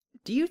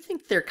 Do you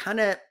think they're kind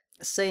of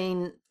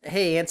saying,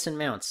 hey, Anson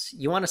Mounts,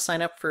 you want to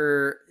sign up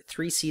for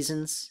 3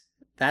 seasons?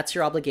 That's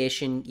your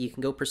obligation. You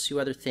can go pursue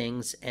other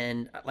things.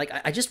 And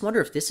I just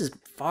wonder if this is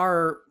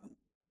far,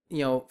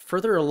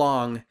 further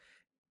along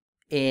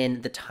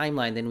in the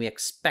timeline than we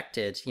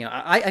expected.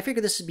 I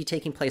figured this would be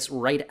taking place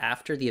right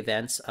after the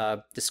events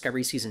of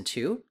Discovery Season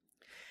 2.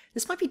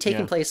 This might be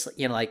taking place,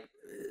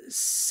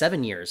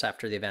 7 years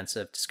after the events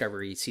of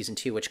Discovery Season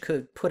 2, which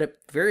could put it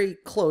very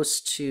close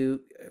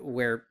to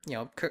where,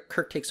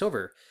 Kirk takes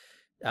over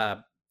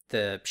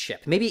the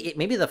ship.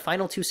 Maybe the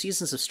final 2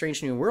 seasons of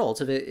Strange New Worlds,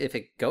 if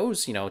it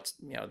goes,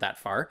 that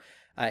far,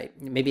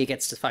 maybe it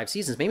gets to 5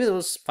 seasons. Maybe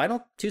those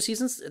final 2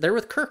 seasons, they're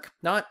with Kirk,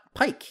 not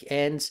Pike.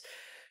 And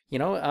I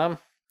don't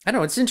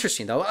know. It's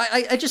interesting though.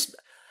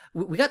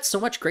 We got so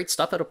much great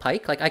stuff out of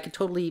Pike. Like I could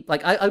totally,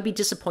 I'd be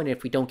disappointed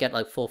if we don't get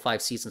like full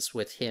 5 seasons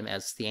with him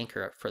as the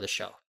anchor for the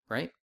show,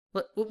 right?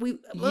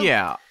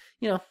 Yeah.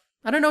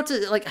 I don't know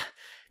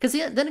because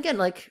then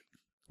again,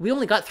 we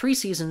only got 3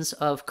 seasons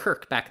of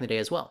Kirk back in the day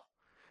as well.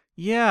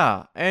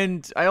 Yeah,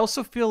 and I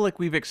also feel like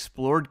we've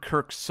explored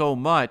Kirk so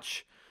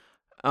much.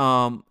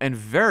 And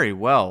very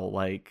well.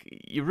 Like,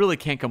 you really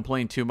can't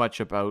complain too much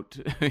about,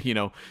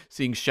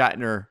 seeing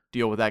Shatner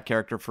deal with that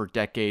character for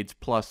decades,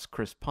 plus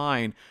Chris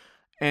Pine.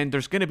 And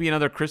there's going to be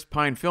another Chris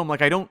Pine film.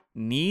 Like, I don't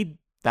need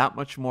that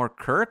much more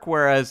Kirk,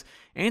 whereas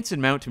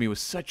Anson Mount to me was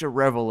such a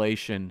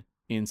revelation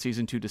in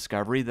Season 2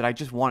 Discovery that I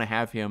just want to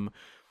have him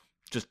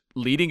just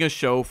leading a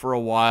show for a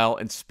while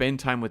and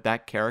spend time with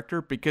that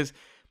character, because,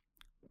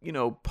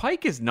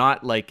 Pike is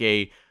not like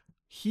a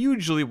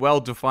hugely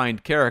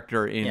well-defined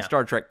character in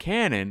Star Trek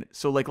canon,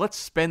 so let's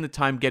spend the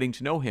time getting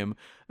to know him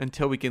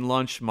until we can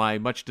launch my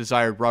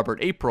much-desired Robert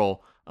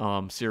April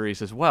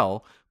series as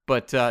well.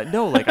 But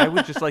no, I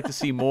would just like to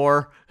see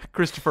more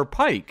Christopher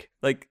Pike.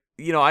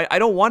 I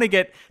don't want to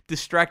get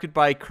distracted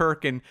by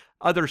Kirk and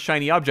other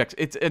shiny objects.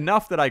 It's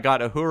enough that I got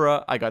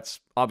Uhura, I got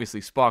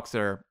obviously Spock's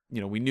there.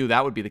 We knew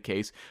that would be the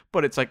case,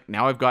 but it's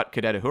now I've got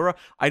Cadet Uhura.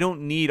 I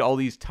don't need all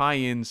these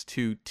tie-ins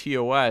to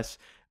TOS.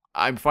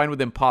 I'm fine with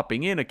them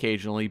popping in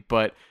occasionally,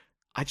 but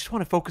I just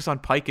want to focus on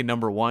Pike and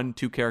Number One,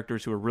 2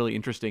 characters who are really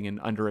interesting and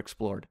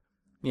underexplored.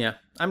 Yeah,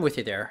 I'm with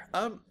you there.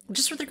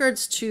 Just with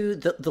regards to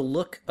the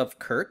look of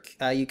Kirk,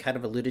 you kind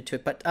of alluded to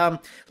it, but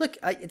look,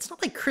 it's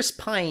not like Chris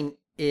Pine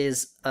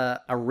is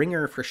a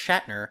ringer for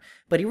Shatner,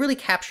 but he really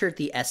captured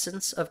the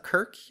essence of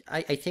Kirk,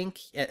 I think,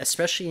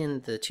 especially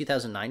in the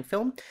 2009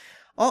 film.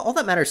 All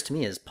that matters to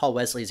me is Paul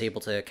Wesley is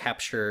able to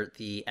capture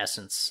the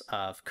essence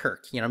of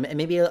Kirk. You know,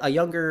 maybe a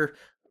younger,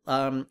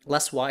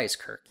 less wise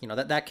Kirk. You know,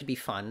 that could be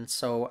fun.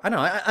 So I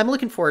don't know. I'm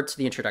looking forward to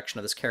the introduction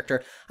of this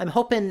character. I'm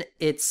hoping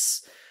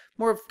it's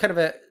more of kind of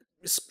a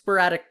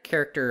sporadic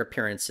character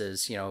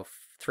appearances, you know,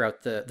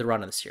 throughout the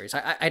run of the series.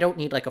 I don't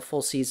need like a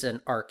full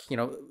season arc, you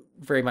know,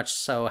 very much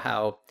so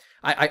how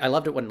I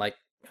loved it when like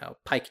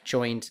Pike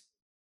joined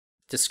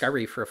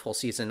Discovery for a full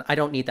season. I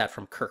don't need that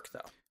from Kirk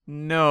though.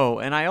 No,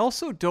 and I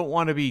also don't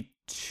want to be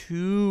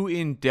too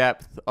in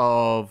depth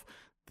of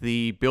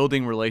the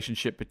building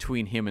relationship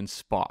between him and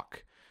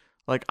Spock.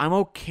 Like, I'm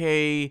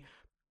okay,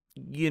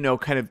 you know,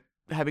 kind of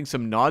having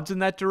some nods in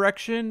that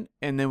direction,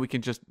 and then we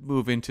can just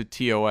move into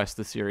TOS,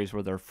 the series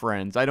where they're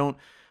friends. I don't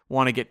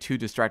want to get too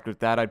distracted with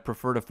that. I'd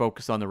prefer to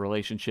focus on the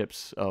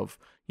relationships of,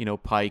 you know,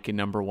 Pike and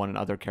Number One and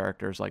other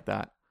characters like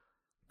that.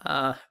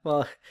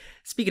 Well,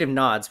 speaking of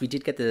nods, we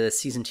did get the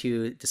season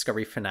 2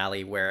 Discovery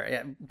finale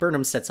where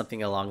Burnham said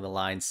something along the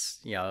lines,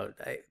 you know,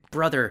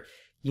 brother,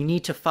 you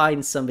need to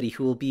find somebody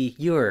who will be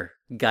your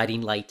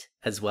guiding light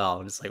as well.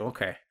 And it's like,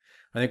 okay,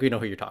 I think we know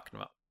who you're talking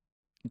about.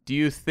 Do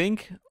you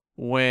think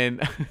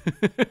when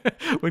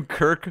when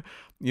Kirk,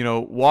 you know,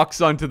 walks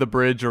onto the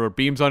bridge or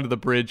beams onto the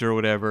bridge or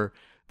whatever,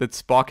 that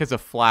Spock has a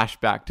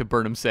flashback to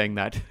Burnham saying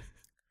that?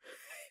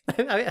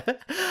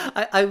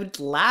 I would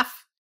laugh.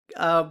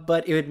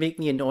 But it would make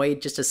me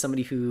annoyed just as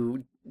somebody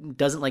who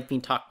doesn't like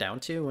being talked down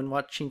to when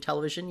watching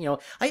television. You know,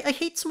 I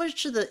hate so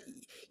much of the,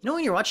 you know,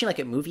 when you're watching like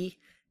a movie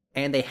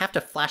and they have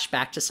to flash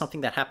back to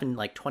something that happened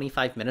like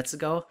 25 minutes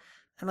ago.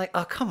 I'm like,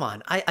 oh, come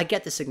on. I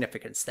get the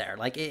significance there.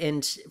 Like,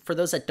 and for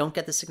those that don't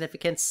get the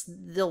significance,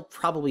 they'll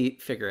probably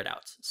figure it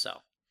out. So,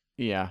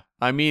 yeah.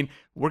 I mean,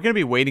 we're going to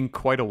be waiting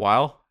quite a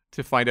while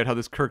to find out how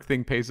this Kirk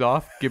thing pays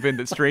off, given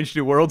that Strange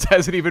New Worlds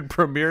hasn't even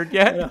premiered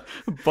yet.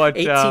 But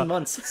 18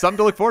 months. Something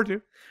to look forward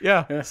to.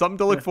 Yeah, something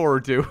to look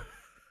forward to.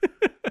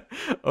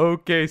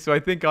 Okay, so I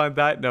think on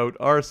that note,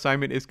 our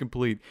assignment is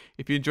complete.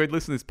 If you enjoyed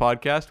listening to this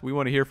podcast, we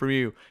want to hear from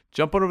you.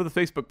 Jump on over to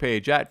the Facebook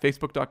page at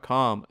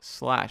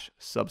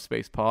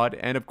facebook.com/subspacepod.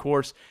 And of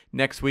course,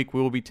 next week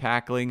we will be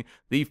tackling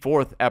the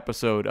 4th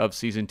episode of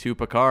Season 2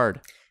 Picard.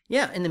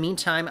 Yeah, in the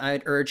meantime,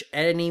 I'd urge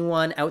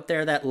anyone out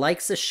there that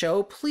likes the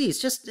show, please,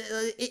 just,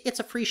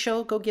 it's a free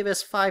show. Go give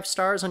us 5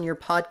 stars on your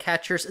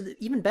podcatchers.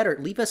 Even better,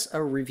 leave us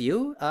a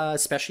review,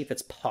 especially if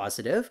it's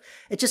positive.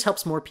 It just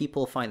helps more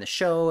people find the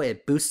show.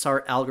 It boosts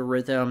our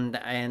algorithm.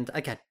 And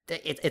again,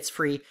 it's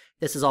free.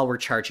 This is all we're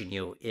charging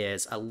you,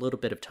 is a little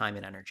bit of time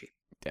and energy.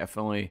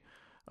 Definitely.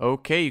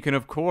 Okay, you can,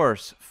 of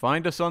course,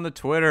 find us on the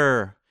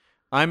Twitter.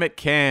 I'm at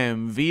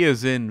Cam, V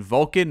as in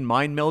Vulcan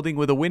mind melding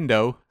with a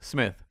window,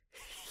 Smith.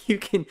 You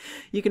can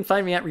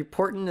find me at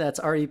Reportin', that's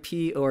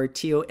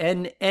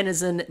REPORTON, N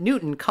as in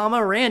Newton,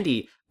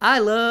 Randy. I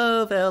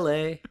love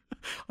LA.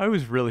 I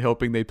was really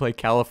hoping they'd play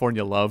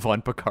California Love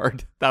on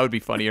Picard. That would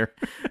be funnier.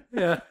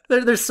 Yeah,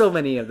 there's so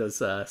many of those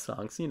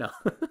songs, you know.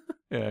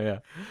 Yeah.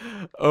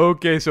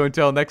 Okay, so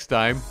until next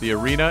time, the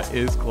arena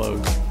is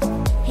closed.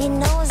 He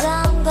knows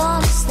I'm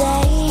gonna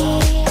stay.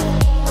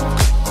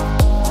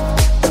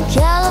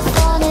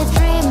 California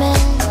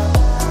dreaming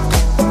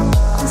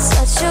on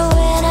such a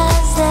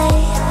winter's day.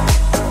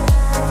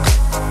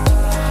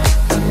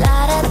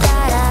 La da da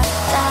da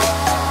da,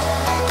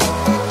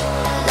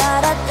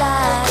 la da da da,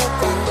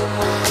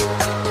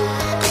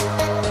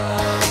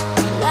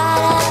 la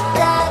da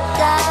da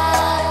da,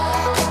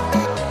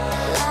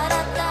 la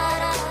da da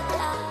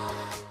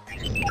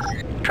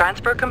da.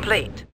 Transfer complete.